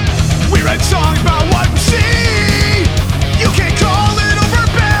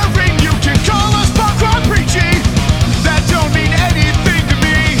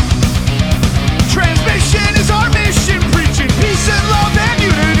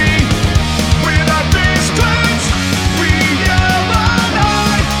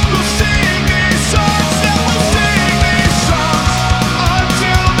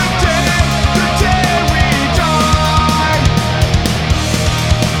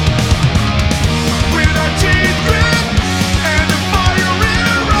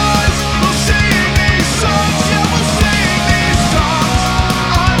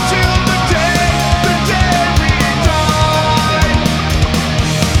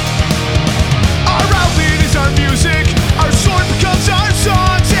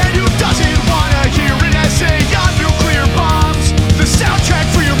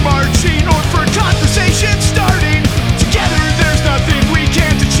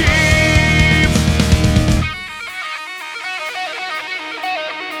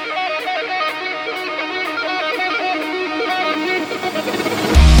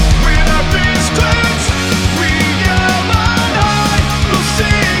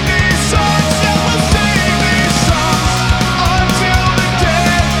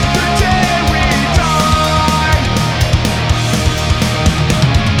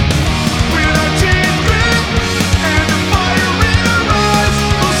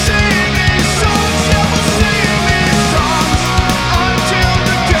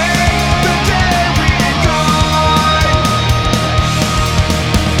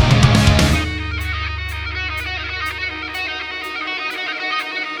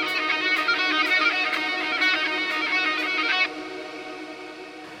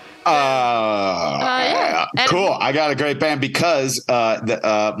Oh, I got a great band because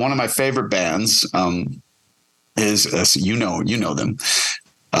one of my favorite bands is you know them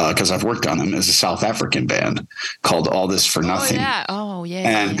because I've worked on them, is a South African band called All This for Nothing. Oh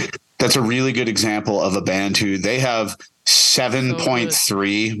yeah. And that's a really good example of a band who they have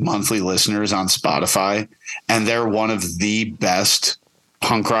 7.3 monthly listeners on Spotify, and they're one of the best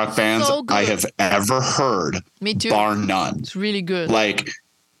punk rock bands I have ever heard. Me too. Bar none. It's really good. Like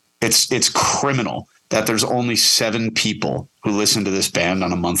it's criminal that there's only 7 people who listen to this band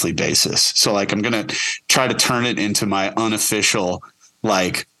on a monthly basis. So like, I'm going to try to turn it into my unofficial,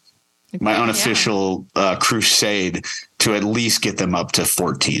 crusade to at least get them up to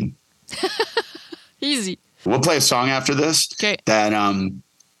 14. Easy. We'll play a song after this that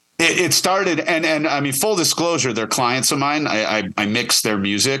it started, and I mean, full disclosure, they're clients of mine. I mix their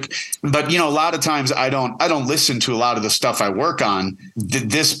music, but a lot of times I don't listen to a lot of the stuff I work on.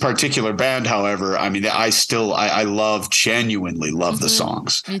 This particular band, however, I mean, I genuinely love the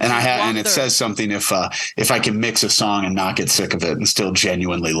songs, and it says something if I can mix a song and not get sick of it and still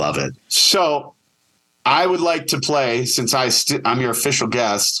genuinely love it. So I would like to play, since I'm your official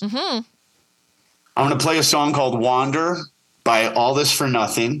guest. Mm-hmm. I'm going to play a song called Wander by All This for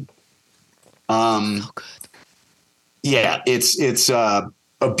Nothing. So good. Yeah, it's a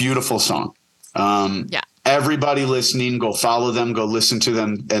beautiful song. Yeah. Everybody listening, go follow them, go listen to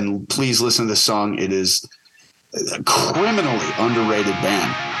them, and please listen to this song. It is a criminally underrated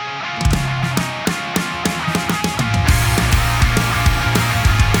band.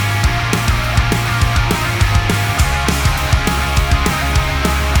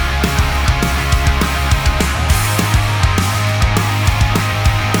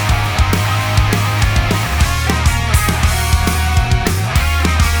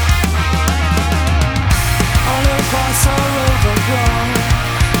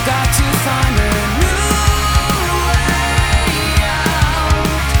 Got to find a new way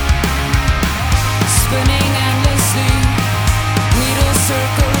out.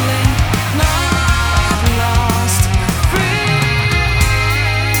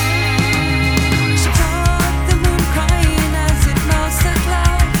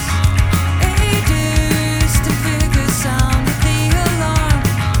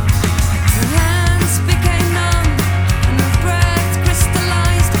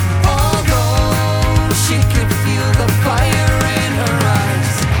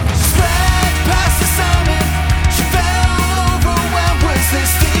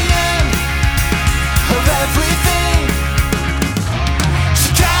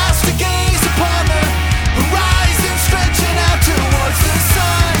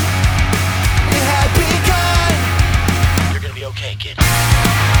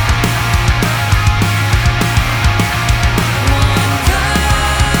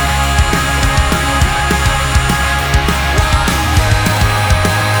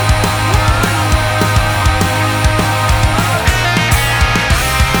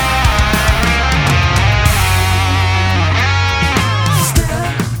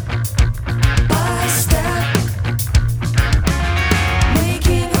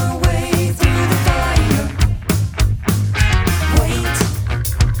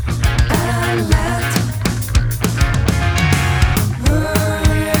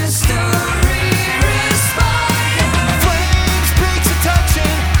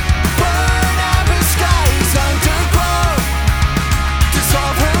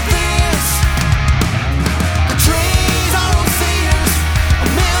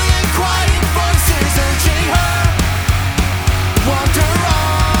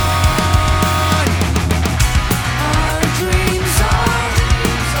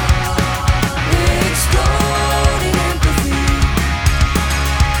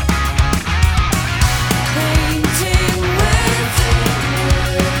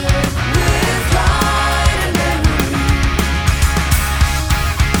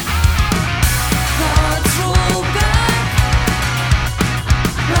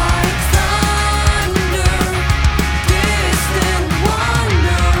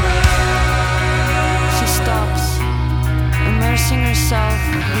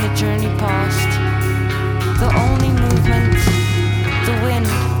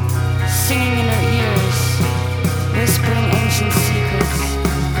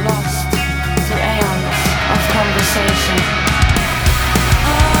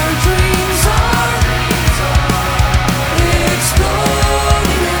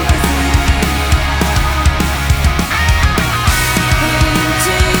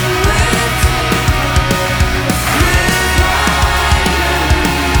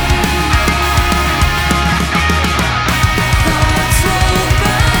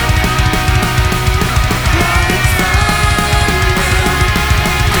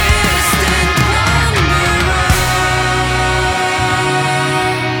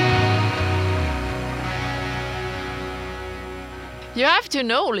 to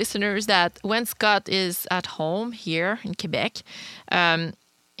know, listeners, that when Scott is at home here in Quebec,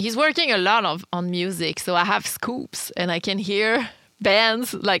 he's working a lot on music. So I have scoops and I can hear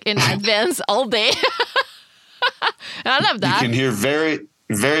bands like in advance all day. I love that. You can hear very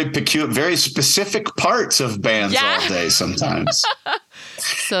peculiar, very specific parts of bands all day sometimes.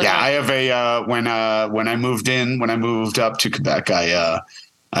 So I have when I moved up to Quebec, I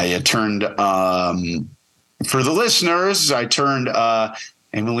turned for the listeners, I turned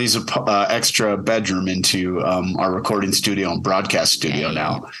Emily's extra bedroom into our recording studio and broadcast studio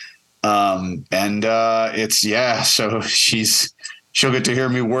now. So she'll get to hear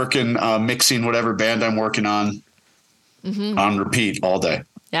me working, mixing whatever band I'm working on on repeat all day.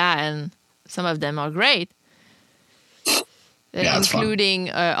 Yeah, and some of them are great. Including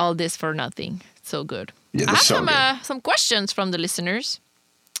All This for Nothing. So good. Yeah, I have some questions from the listeners.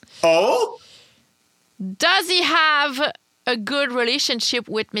 Oh? Does he have a good relationship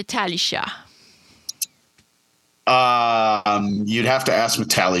with Metallica? You'd have to ask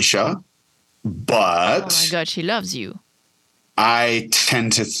Metallica, but... Oh my God, she loves you. I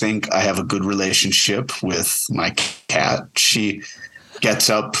tend to think I have a good relationship with my cat. She gets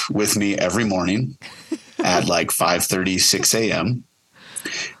up with me every morning at like 5:30, 6 a.m.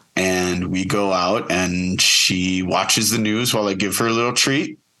 And we go out and she watches the news while I give her a little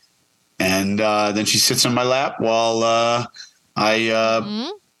treat. And then she sits on my lap while I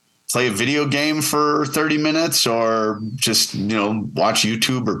play a video game for 30 minutes or just, watch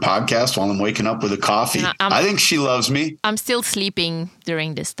YouTube or podcast while I'm waking up with a coffee. I think she loves me. I'm still sleeping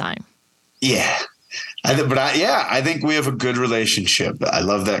during this time. Yeah. I think we have a good relationship. I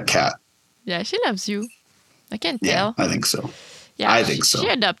love that cat. Yeah, she loves you. I can tell. Yeah, I think so. Yeah, I think so. She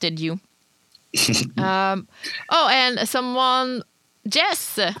adopted you. And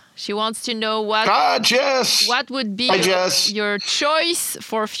Jess, she wants to know Jess. What would be your choice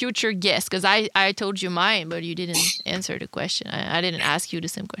for future guests? Because I told you mine, but you didn't answer the question. I didn't ask you the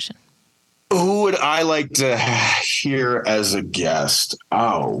same question. Who would I like to hear as a guest?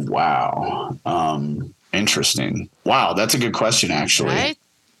 Oh, wow. Interesting. Wow, that's a good question, actually. Right?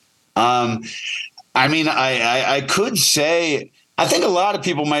 I could say, I think a lot of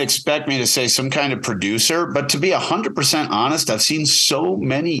people might expect me to say some kind of producer, but to be 100% honest, I've seen so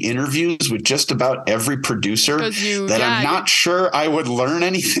many interviews with just about every producer that I'm not sure I would learn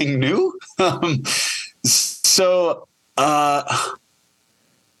anything new.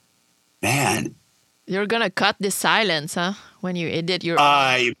 Man. You're going to cut the silence, huh? When you edit your...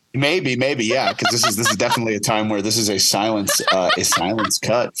 Maybe, yeah, because this is definitely a time where this is a silence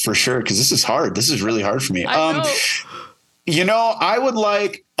cut for sure, because this is hard. This is really hard for me. I know. I would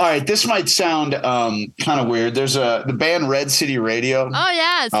like... All right, this might sound kind of weird. There's the band Red City Radio. Oh,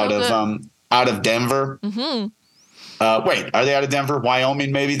 yeah. It's out of Denver. Mm-hmm. Wait, are they out of Denver?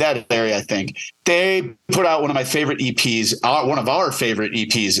 Wyoming, maybe? That area, I think. They put out one of my favorite EPs, one of our favorite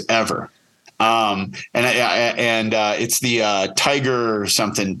EPs ever. It's the Tiger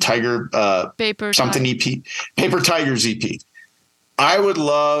Paper something EP, Paper Tigers EP. I would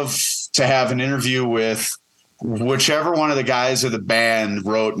love to have an interview with whichever one of the guys of the band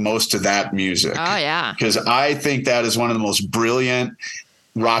wrote most of that music. Oh yeah, because I think that is one of the most brilliant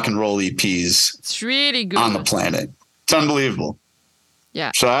rock and roll EPs. It's really good on the planet. It's unbelievable.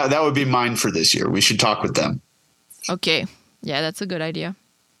 Yeah. So that would be mine for this year. We should talk with them. Okay. Yeah, that's a good idea.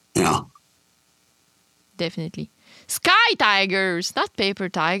 Yeah. Definitely. Sky Tigers, not Paper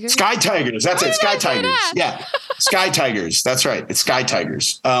Tigers. Sky Tigers. That's it. Sky Tigers. Yeah. Sky Tigers. That's right. It's Sky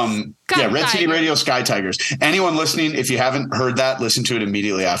Tigers. Red City Radio, Sky Tigers. Anyone listening, if you haven't heard that, listen to it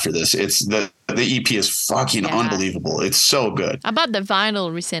immediately after this. It's the EP is fucking unbelievable. It's so good. I bought the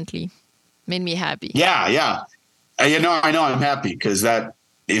vinyl recently. Made me happy. Yeah. I know I'm happy because that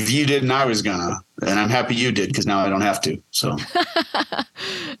if you didn't, I was gonna, and I'm happy you did because now I don't have to. So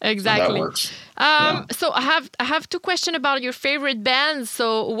exactly. So that works. So I have two questions about your favorite bands.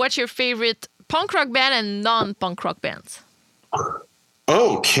 So what's your favorite punk rock band and non-punk rock bands?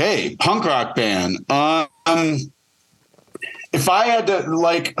 Okay, punk rock band. If I had to,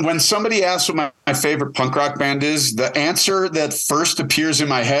 when somebody asks what my favorite punk rock band is, the answer that first appears in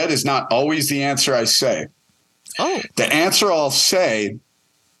my head is not always the answer I say. Oh. The answer I'll say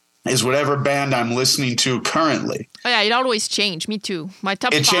is whatever band I'm listening to currently. Oh yeah, it always changes. Me too. My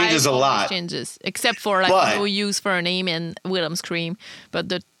top 5 changes a lot. Changes, except for No Use for a Name and Willem Scream. But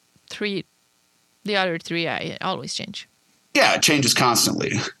the other three, I always change. Yeah, it changes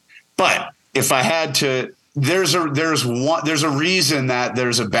constantly. But if I had to, there's a reason that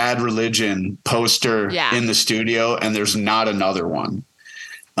there's a Bad Religion poster in the studio and there's not another one.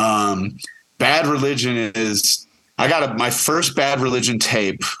 Bad Religion is, I got my first Bad Religion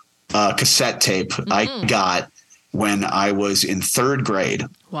tape, cassette tape. I got when I was in 3rd grade.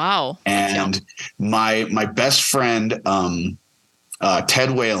 Wow. And my best friend,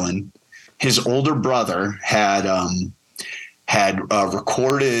 Ted Whalen, his older brother had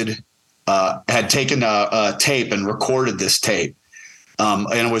recorded, had taken a tape and recorded this tape.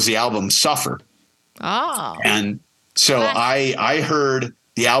 And it was the album Suffer. Oh. And so nice. I heard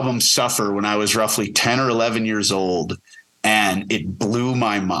the album Suffer when I was roughly 10 or 11 years old, and it blew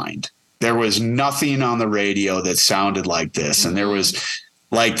my mind. There was nothing on the radio that sounded like this. And there was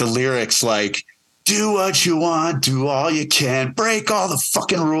like the lyrics like, do what you want, do all you can, break all the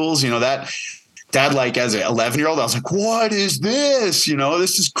fucking rules. You know, that like as an 11-year-old, I was like, what is this? You know,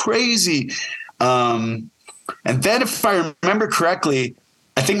 this is crazy. And then if I remember correctly,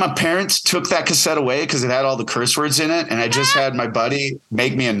 I think my parents took that cassette away because it had all the curse words in it. And I just had my buddy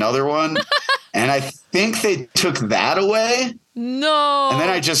make me another one. And I think they took that away. No. And then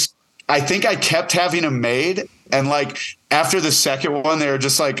I think I kept having them made. And like after the second one, they were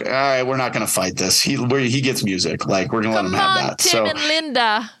just like, all right, we're not going to fight this. He gets music. Like we're going to let him have that. Tim and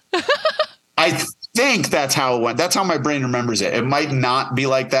Linda. I think that's how it went. That's how my brain remembers it. It might not be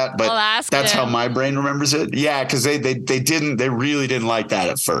like that, but that's how my brain remembers it. Yeah, because they really didn't like that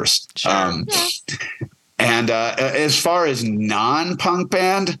at first. Sure. And as far as non-punk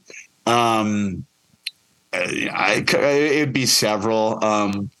band, it'd be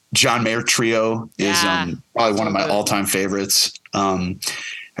several. John Mayer Trio is probably one of my all-time favorites. I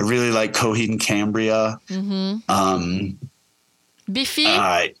really like Coheed and Cambria. Biffy.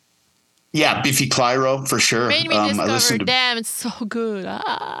 Biffy Clyro for sure. Made me discover them. It's so good.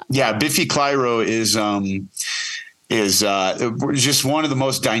 Yeah, Biffy Clyro is just one of the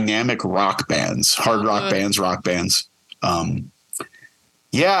most dynamic rock bands, hard rock bands.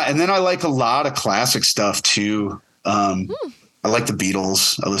 Yeah, and then I like a lot of classic stuff too. I like the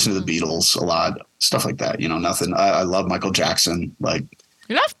Beatles. I listen to the Beatles a lot, stuff like that. You know, nothing. I love Michael Jackson. Like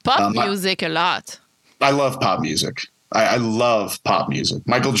you love pop music a lot. I love pop music. I love pop music.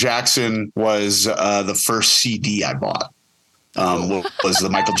 Michael Jackson was the first CD I bought. Was the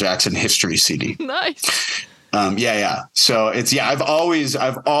Michael Jackson History CD. Nice. Yeah. So I've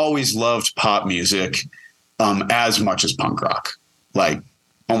always loved pop music as much as punk rock. Like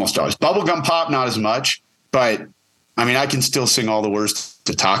almost always. Bubblegum pop, not as much, but I mean, I can still sing all the words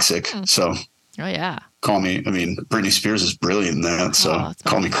to Toxic. So call me. I mean, Britney Spears is brilliant in that. So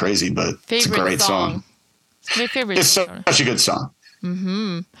call me crazy, but it's a great song. It's my favorite. It's such a good song.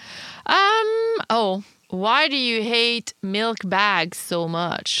 Why do you hate milk bags so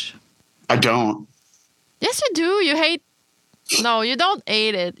much? I don't. Yes, you do. You hate. No, you don't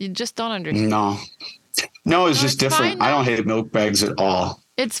hate it. You just don't understand. No, it's just different. I don't hate milk bags at all.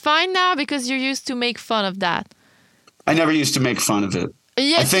 It's fine now because you used to make fun of that. I never used to make fun of it.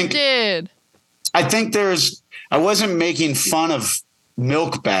 Yes, you did. I think I wasn't making fun of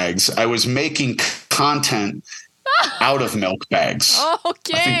milk bags. I was making content out of milk bags.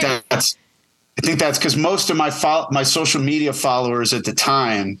 Okay. I think that's because most of my social media followers at the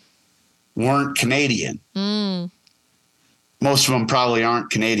time weren't Canadian. Most of them probably aren't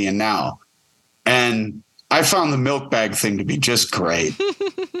Canadian now. And I found the milk bag thing to be just great.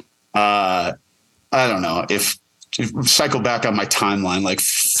 I don't know if cycle back on my timeline like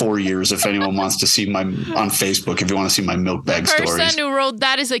 4 years if anyone wants to see on Facebook, if you want to see my milk bag stories. The person who wrote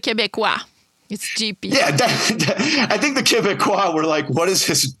that is a Québécois. It's GP. Yeah, I think the Québécois were like, what is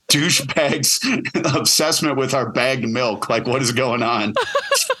this douchebag's obsessment with our bagged milk? Like, what is going on?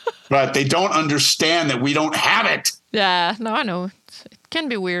 But they don't understand that we don't have it. Yeah, no, I know. It can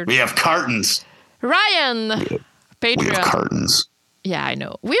be weird. We have cartons. Ryan, Patreon. We have cartons. Yeah, I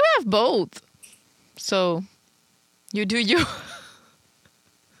know. We have both. So, you do you.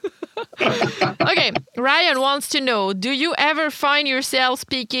 Okay, Ryan wants to know, do you ever find yourself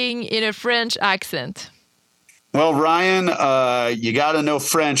speaking in a French accent? Well, Ryan, you got to know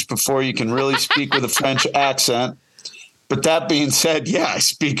French before you can really speak with a French accent. But that being said, yeah,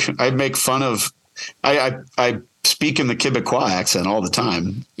 I make fun of, I speak in the Québécois accent all the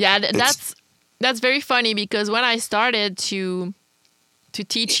time. Yeah, that's very funny because when I started to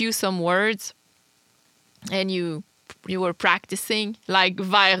teach you some words and you were practicing like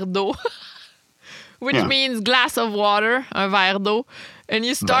verre d'eau, which means glass of water, un verre d'eau, and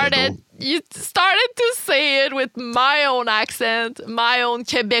you started to say it with my own accent, my own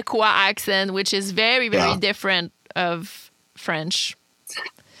Québécois accent, which is very, very different of French.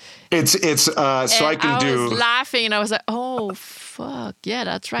 It's so I was laughing and I was like, oh fuck, yeah,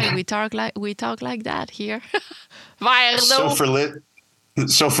 that's right. We talk like that here. Verre d'eau.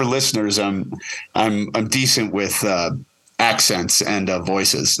 So for listeners, I'm decent with accents and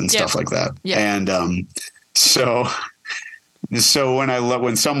voices and stuff like that. Yeah. And so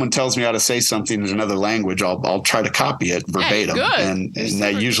when someone tells me how to say something in another language, I'll try to copy it verbatim, and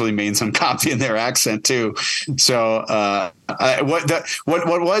that usually means I'm copying their accent too. So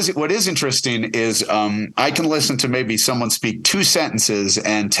what is interesting is I can listen to maybe someone speak 2 sentences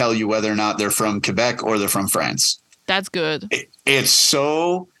and tell you whether or not they're from Quebec or they're from France. That's good. It's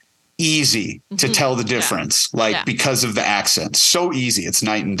so easy to tell the difference, because of the accent. So easy. It's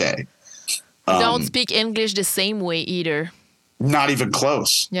night and day. Don't speak English the same way either. Not even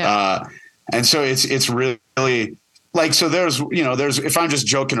close. Yeah. And so it's really like, so there's if I'm just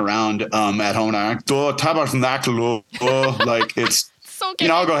joking around at home, like it's, so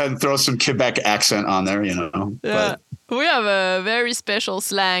I'll go ahead and throw some Quebec accent on there, Yeah. But we have a very special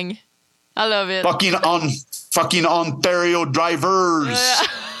slang. I love it. Fucking Ontario drivers. Yeah.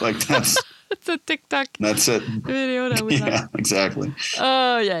 Like that's it's a TikTok that's it. video that we Yeah, exactly.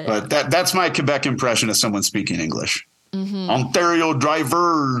 Oh yeah. But that's my Quebec impression of someone speaking English. Ontario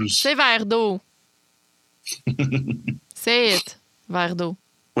drivers. Say verre d'eau. Say it. Verre d'eau.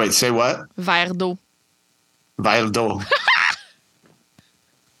 Wait, say what? Verre d'eau. Verre d'eau.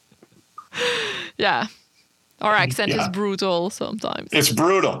 Yeah. Our accent is brutal sometimes. It's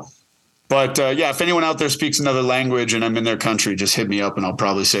brutal. But if anyone out there speaks another language and I'm in their country, just hit me up and I'll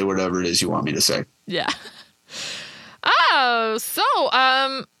probably say whatever it is you want me to say. Yeah. Oh, so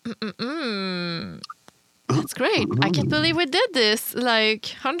that's great. I can't believe we did this.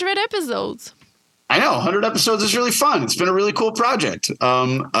 100 episodes. I know. 100 episodes is really fun. It's been a really cool project.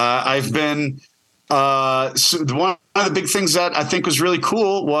 I've been one of the big things that I think was really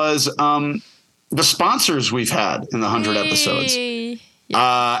cool was the sponsors we've had in the 100 episodes.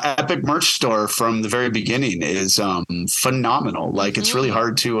 Epic Merch Store from the very beginning is phenomenal. It's really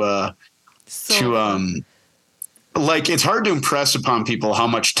hard it's hard to impress upon people how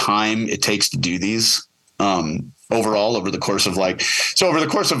much time it takes to do these. Overall, over the course of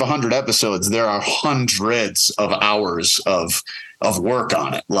 100 episodes, there are hundreds of hours of work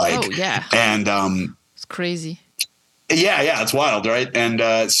on it. And it's crazy. Yeah, it's wild, right?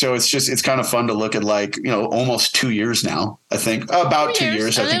 And so it's kind of fun to look at almost 2 years now. I think about 2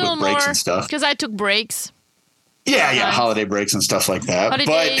 years. I think with breaks and stuff. Because I took breaks. Yeah, holiday breaks and stuff like that.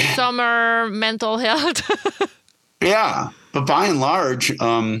 Holiday, summer, mental health. Yeah, but by and large,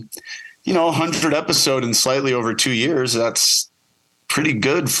 100 episode in slightly over 2 years, that's pretty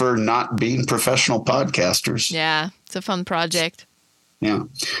good for not being professional podcasters. Yeah, it's a fun project. Yeah.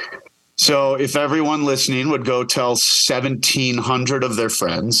 So if everyone listening would go tell 1,700 of their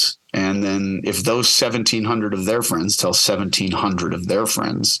friends, and then if those 1,700 of their friends tell 1,700 of their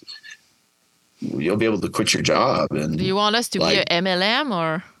friends, you'll be able to quit your job. And do you want us to be an MLM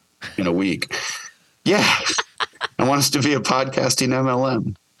or? In a week. Yeah. I want us to be a podcasting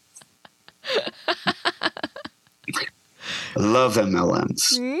MLM. I love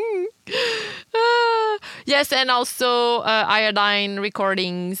MLMs. Yes, and also Iodine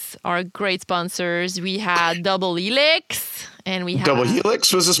Recordings are great sponsors. We had Double Helix, and we had Double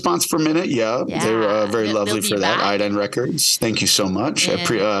Helix was a sponsor for a minute. Yeah. They were very lovely for that. Iodine Records. Thank you so much.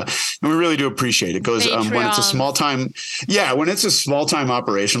 We really do appreciate it. Because when it's a small time, when it's a small time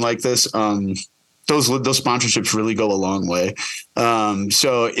operation like this, those sponsorships really go a long way.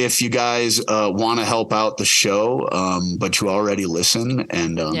 So if you guys want to help out the show, but you already listen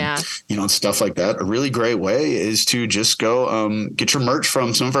and, stuff like that, a really great way is to just go get your merch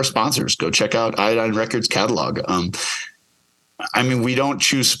from some of our sponsors. Go check out Iodine Records catalog. We don't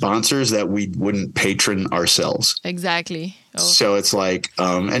choose sponsors that we wouldn't patron ourselves. Exactly. Oh. So it's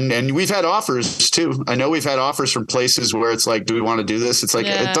and we've had offers too. I know we've had offers from places where it's do we want to do this? It's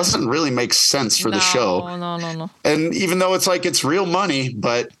it doesn't really make sense for the show. No. And even though it's it's real money,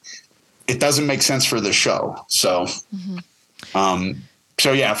 but it doesn't make sense for the show. So,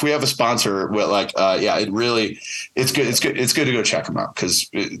 if we have a sponsor, it really, it's good. It's good to go check them out because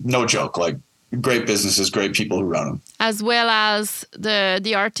no joke, great businesses, great people who run them. As well as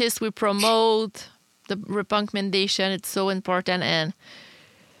the artists we promote, the recommendation, it's so important. And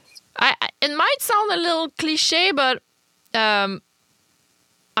it might sound a little cliche, but I'm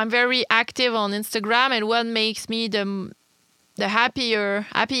very active on Instagram. And what makes me the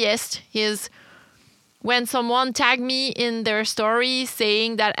happiest is when someone tag me in their story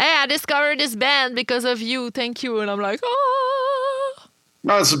saying that, hey, I discovered this band because of you. Thank you. And I'm like, oh.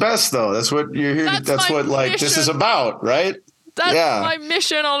 No, it's the best though. That's what you're here. That's what this is about, right? That's my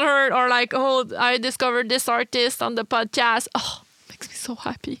mission on her. Or oh, I discovered this artist on the podcast. Oh, makes me so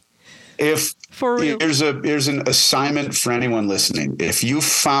happy. If For real. here's an assignment for anyone listening. If you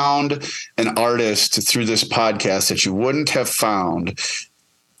found an artist through this podcast that you wouldn't have found,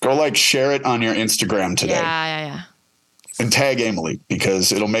 go share it on your Instagram today. Yeah. And tag Emily,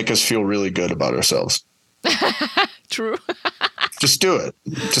 because it'll make us feel really good about ourselves. True. Just do it.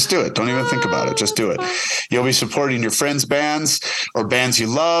 Don't even think about it. Just do it. You'll be supporting your friends' bands or bands you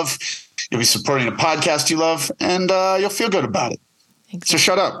love. You'll be supporting a podcast you love, and you'll feel good about it. Exactly. So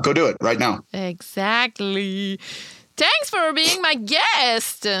shut up. Go do it right now. Exactly. Thanks for being my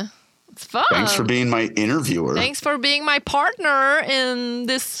guest. It's fun. Thanks for being my interviewer. Thanks for being my partner in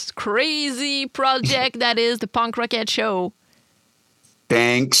this crazy project that is the Punk Rockette Show.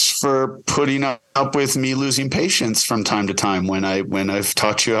 Thanks for putting up with me losing patience from time to time when I've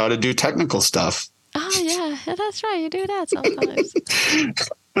taught you how to do technical stuff. Oh, yeah, that's right. You do that sometimes.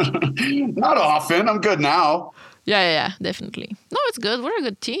 Not often. I'm good now. Yeah, definitely. No, it's good. We're a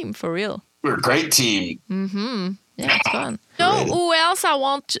good team, for real. We're a great team. Mm-hmm. Yeah, it's fun. Who else I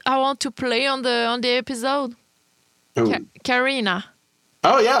want to play on the episode? Karina.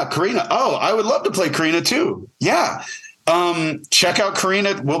 Oh, yeah, Karina. Oh, I would love to play Karina, too. Yeah. Check out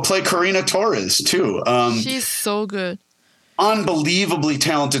Karina. We'll play Karina Torres, too. She's so good. Unbelievably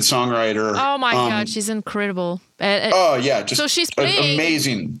talented songwriter. Oh, my God. She's incredible. Yeah. So she's playing.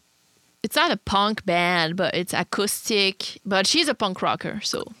 Amazing. It's not a punk band, but it's acoustic. But she's a punk rocker,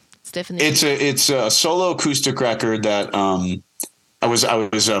 so it's definitely. It's a solo acoustic record that I was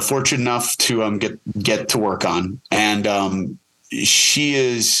fortunate enough to get to work on, and she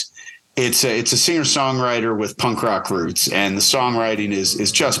is. It's a singer songwriter with punk rock roots, and the songwriting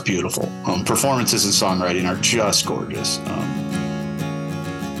is just beautiful. Performances and songwriting are just gorgeous.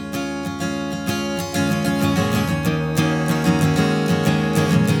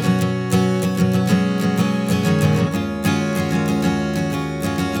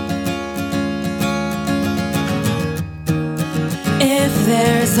 If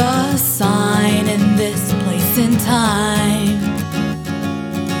there's a sign in this place and time,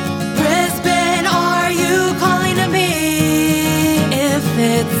 Brisbane, are you calling to me? If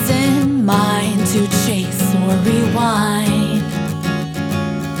it's in mind to chase or rewind,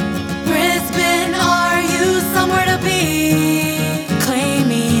 Brisbane, are you somewhere to be?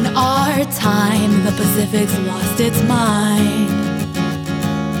 Claiming our time, the Pacific's lost its mind.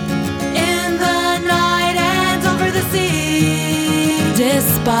 In the night and over the sea,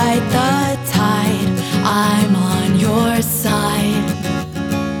 despite the tide, I'm on your side.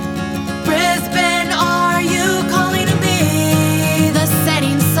 Brisbane, are you calling to me? The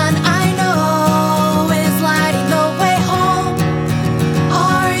setting sun, I know, is lighting the way home.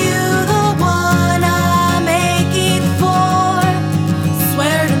 Are you the one I'm aching for?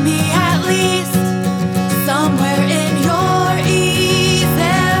 Swear to me at least, somewhere in your east,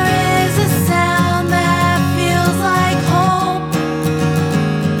 there is a sound that feels like home.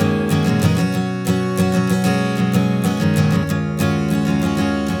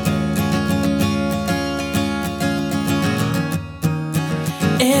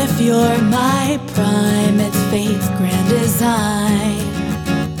 If you're my prime, it's fate's grand design.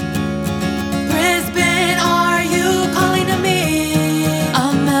 Brisbane, are you calling to me?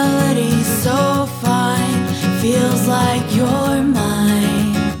 A melody so fine, feels like you're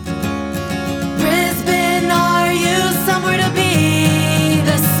mine. Brisbane, are you somewhere to be?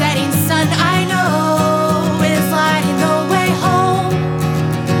 The setting sun, I know, is lighting the way home.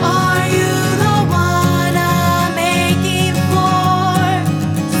 Are you the one I'm aching for?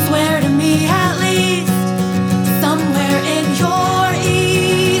 Swear to me at least, somewhere in your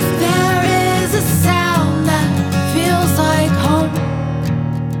east, there is a sound that feels like home.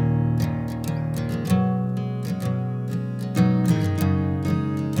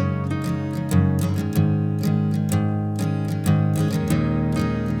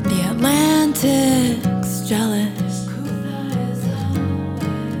 The Atlantic's jealous.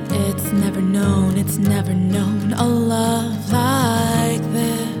 It's never known a love like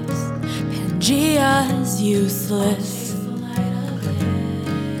this. Pangea's useless.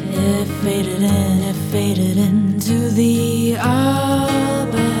 It faded into the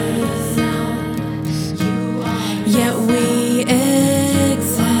abyss. Yet we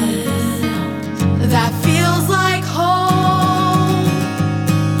exist. That feels like home.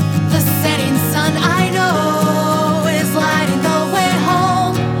 The setting sun, I know, is lighting the way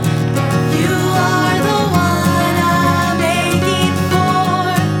home. You are the one I'm aching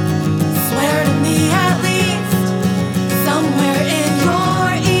for. Swear to me at least, somewhere in your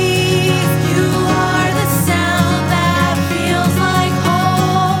east, you are the sound that feels like home.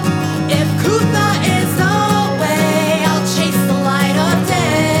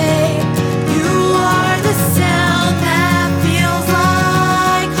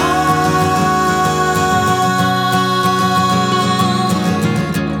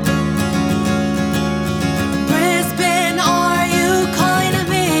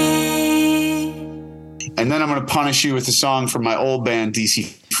 and then I'm going to punish you with a song from my old band, DC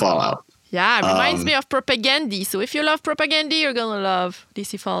Fallout. Yeah, it reminds me of Propagandy. So if you love Propagandy, you're going to love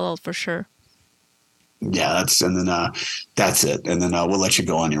DC Fallout for sure. Yeah, that's it. And then we'll let you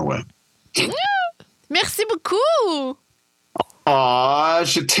go on your way. Merci beaucoup. Aw,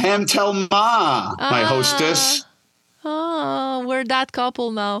 je t'aime tellement, my hostess. Oh, we're that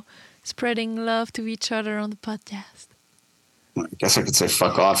couple now, spreading love to each other on the podcast. I guess I could say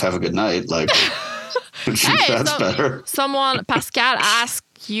fuck off, have a good night. Like, that's better. Someone, Pascal,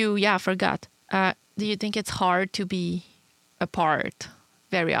 asked you, I forgot. Do you think it's hard to be apart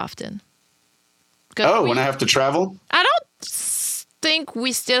very often? When I have to travel? I don't think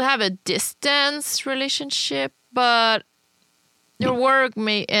we still have a distance relationship, but your work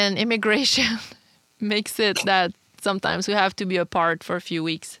and immigration makes it that sometimes we have to be apart for a few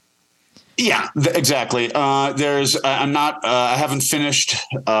weeks. Yeah, exactly. I haven't finished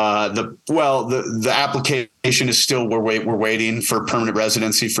the application is still, we're waiting for permanent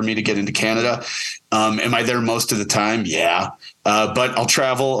residency for me to get into Canada. Am I there most of the time? Yeah. But I'll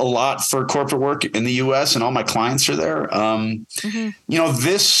travel a lot for corporate work in the US and all my clients are there.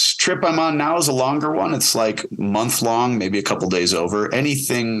 This trip I'm on now is a longer one. It's like month long, maybe a couple days over.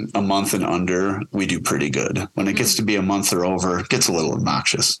 Anything a month and under, we do pretty good. When it gets to be a month or over, it gets a little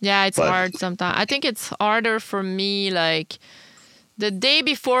obnoxious. Yeah, it's hard sometimes. I think it's harder for me, like the day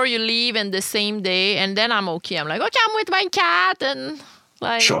before you leave and the same day, and then I'm okay. I'm like, okay, I'm with my cat and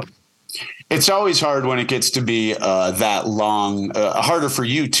like. Sure. It's always hard when it gets to be that long. Harder for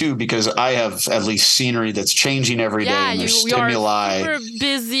you too, because I have at least scenery that's changing every day, and there's stimuli. You're super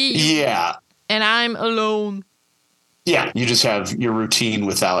busy. Yeah, and I'm alone. Yeah, you just have your routine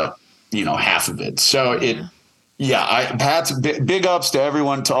without half of it. So Pat's big ups to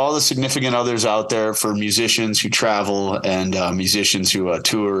everyone, to all the significant others out there, for musicians who travel and musicians who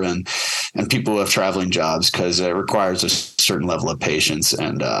tour and people who have traveling jobs, because it requires a certain level of patience.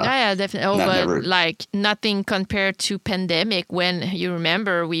 And definitely. Like nothing compared to pandemic, when you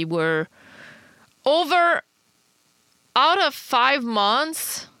remember we were out of 5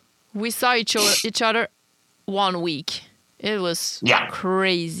 months, we saw each other 1 week. It was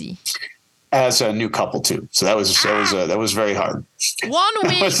crazy. As a new couple too, so that was very hard. 1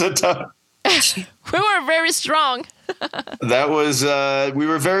 week. We were very strong. We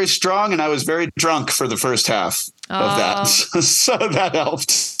were very strong, and I was very drunk for the first half of that, so that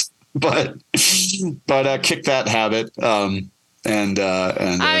helped. But kick that habit. We're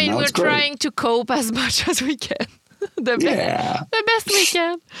trying to cope as much as we can. The best we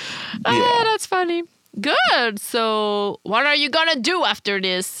can. That's funny. Good. So, what are you gonna do after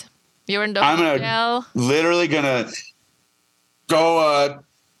this? You're in the hotel. Literally gonna go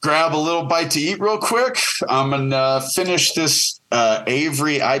grab a little bite to eat real quick. I'm gonna finish this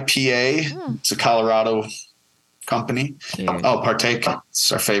Avery IPA. It's a Colorado company. Partake.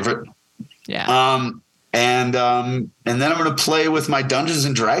 It's our favorite. Yeah. And then I'm gonna play with my Dungeons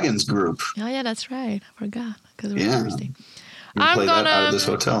and Dragons group. Oh yeah, that's right. I forgot, because we're Thursday. I'm play that out of this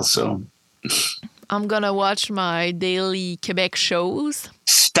hotel. So I'm gonna watch my daily Quebec shows.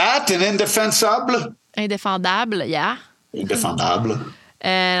 Stat and Indefensible. Indefendable, yeah. Indefendable.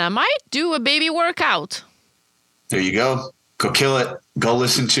 And I might do a baby workout. There you go. Go kill it. Go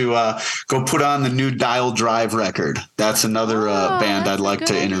listen to, go put on the new Dial Drive record. That's another band I'd like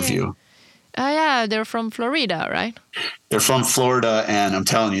to interview. Oh, yeah. They're from Florida, right? They're from Florida, and I'm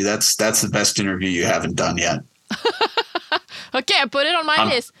telling you, that's the best interview you haven't done yet. Okay, I put it on my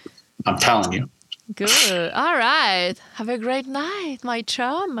list. I'm telling you. Good. All right. Have a great night, my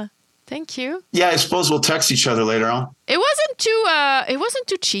chum. Thank you. Yeah, I suppose we'll text each other later on. It wasn't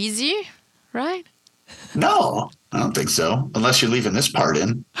too cheesy, right? No, I don't think so. Unless you're leaving this part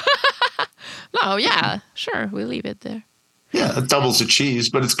in. No, yeah, sure. We'll leave it there. Yeah, it doubles the cheese,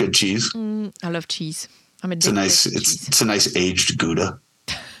 but it's good cheese. I love cheese. It's a nice aged Gouda.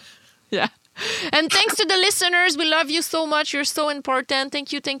 Yeah. And thanks to the listeners. We love you so much. You're so important.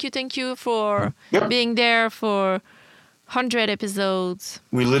 Thank you for being there for 100 episodes.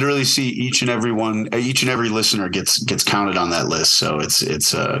 We literally see each and every listener gets counted on that list. So it's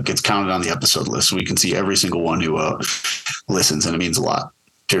gets counted on the episode list. So we can see every single one who listens, and it means a lot.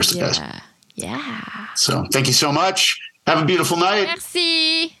 Cheers to guys. Yeah. So thank you so much. Have a beautiful night.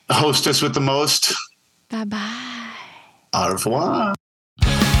 Merci. Hostess with the most. Bye-bye. Au revoir.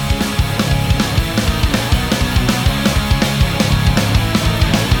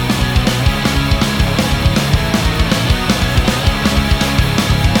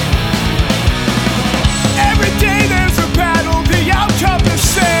 Every day there's a battle, the outcome the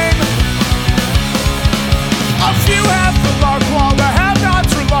same. A few have the luck while the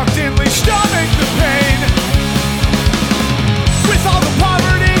have-nots reluctantly stomach the pain.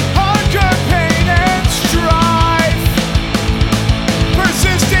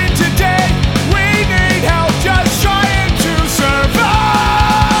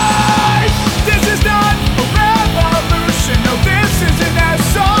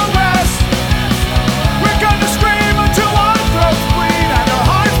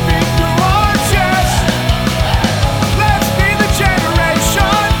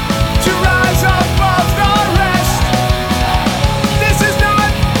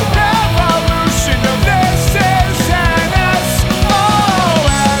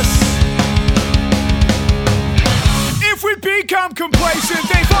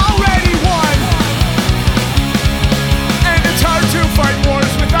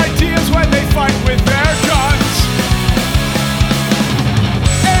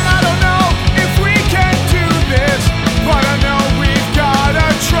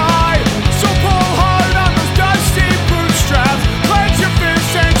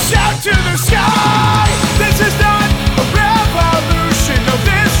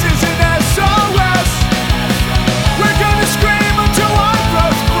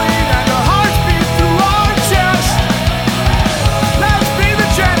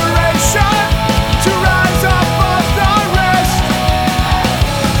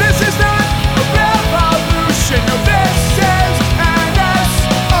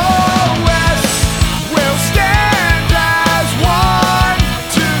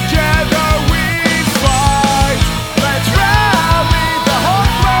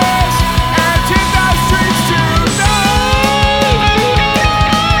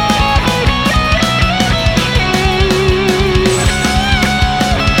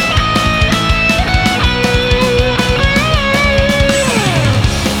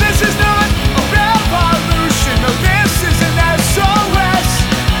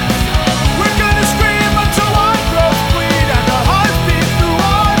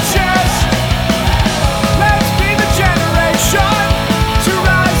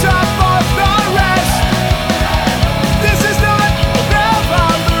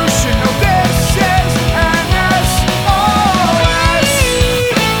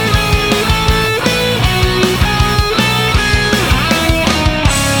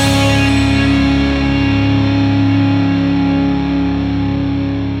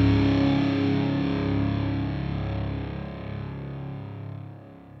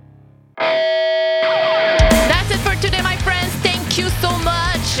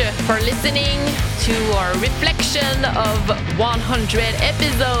 for listening to our reflection of 100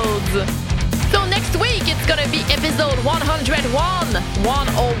 episodes. So next week, it's gonna be episode 101,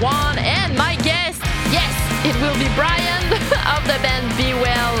 and my guest, yes, it will be Brian of the band Be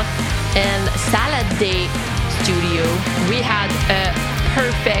Well and Salad Day Studio. We had a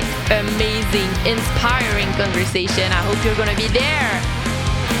perfect, amazing, inspiring conversation. I hope you're gonna be there.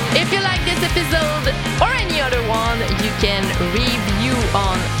 If you like this episode or any other one, you can review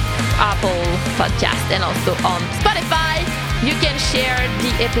on Apple Podcast and also on Spotify. You can share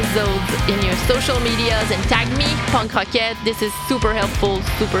the episodes in your social medias and tag me, Punk Rocket. This is super helpful,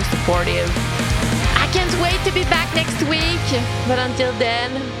 super supportive. I can't wait to be back next week. But until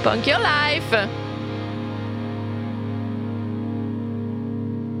then, punk your life.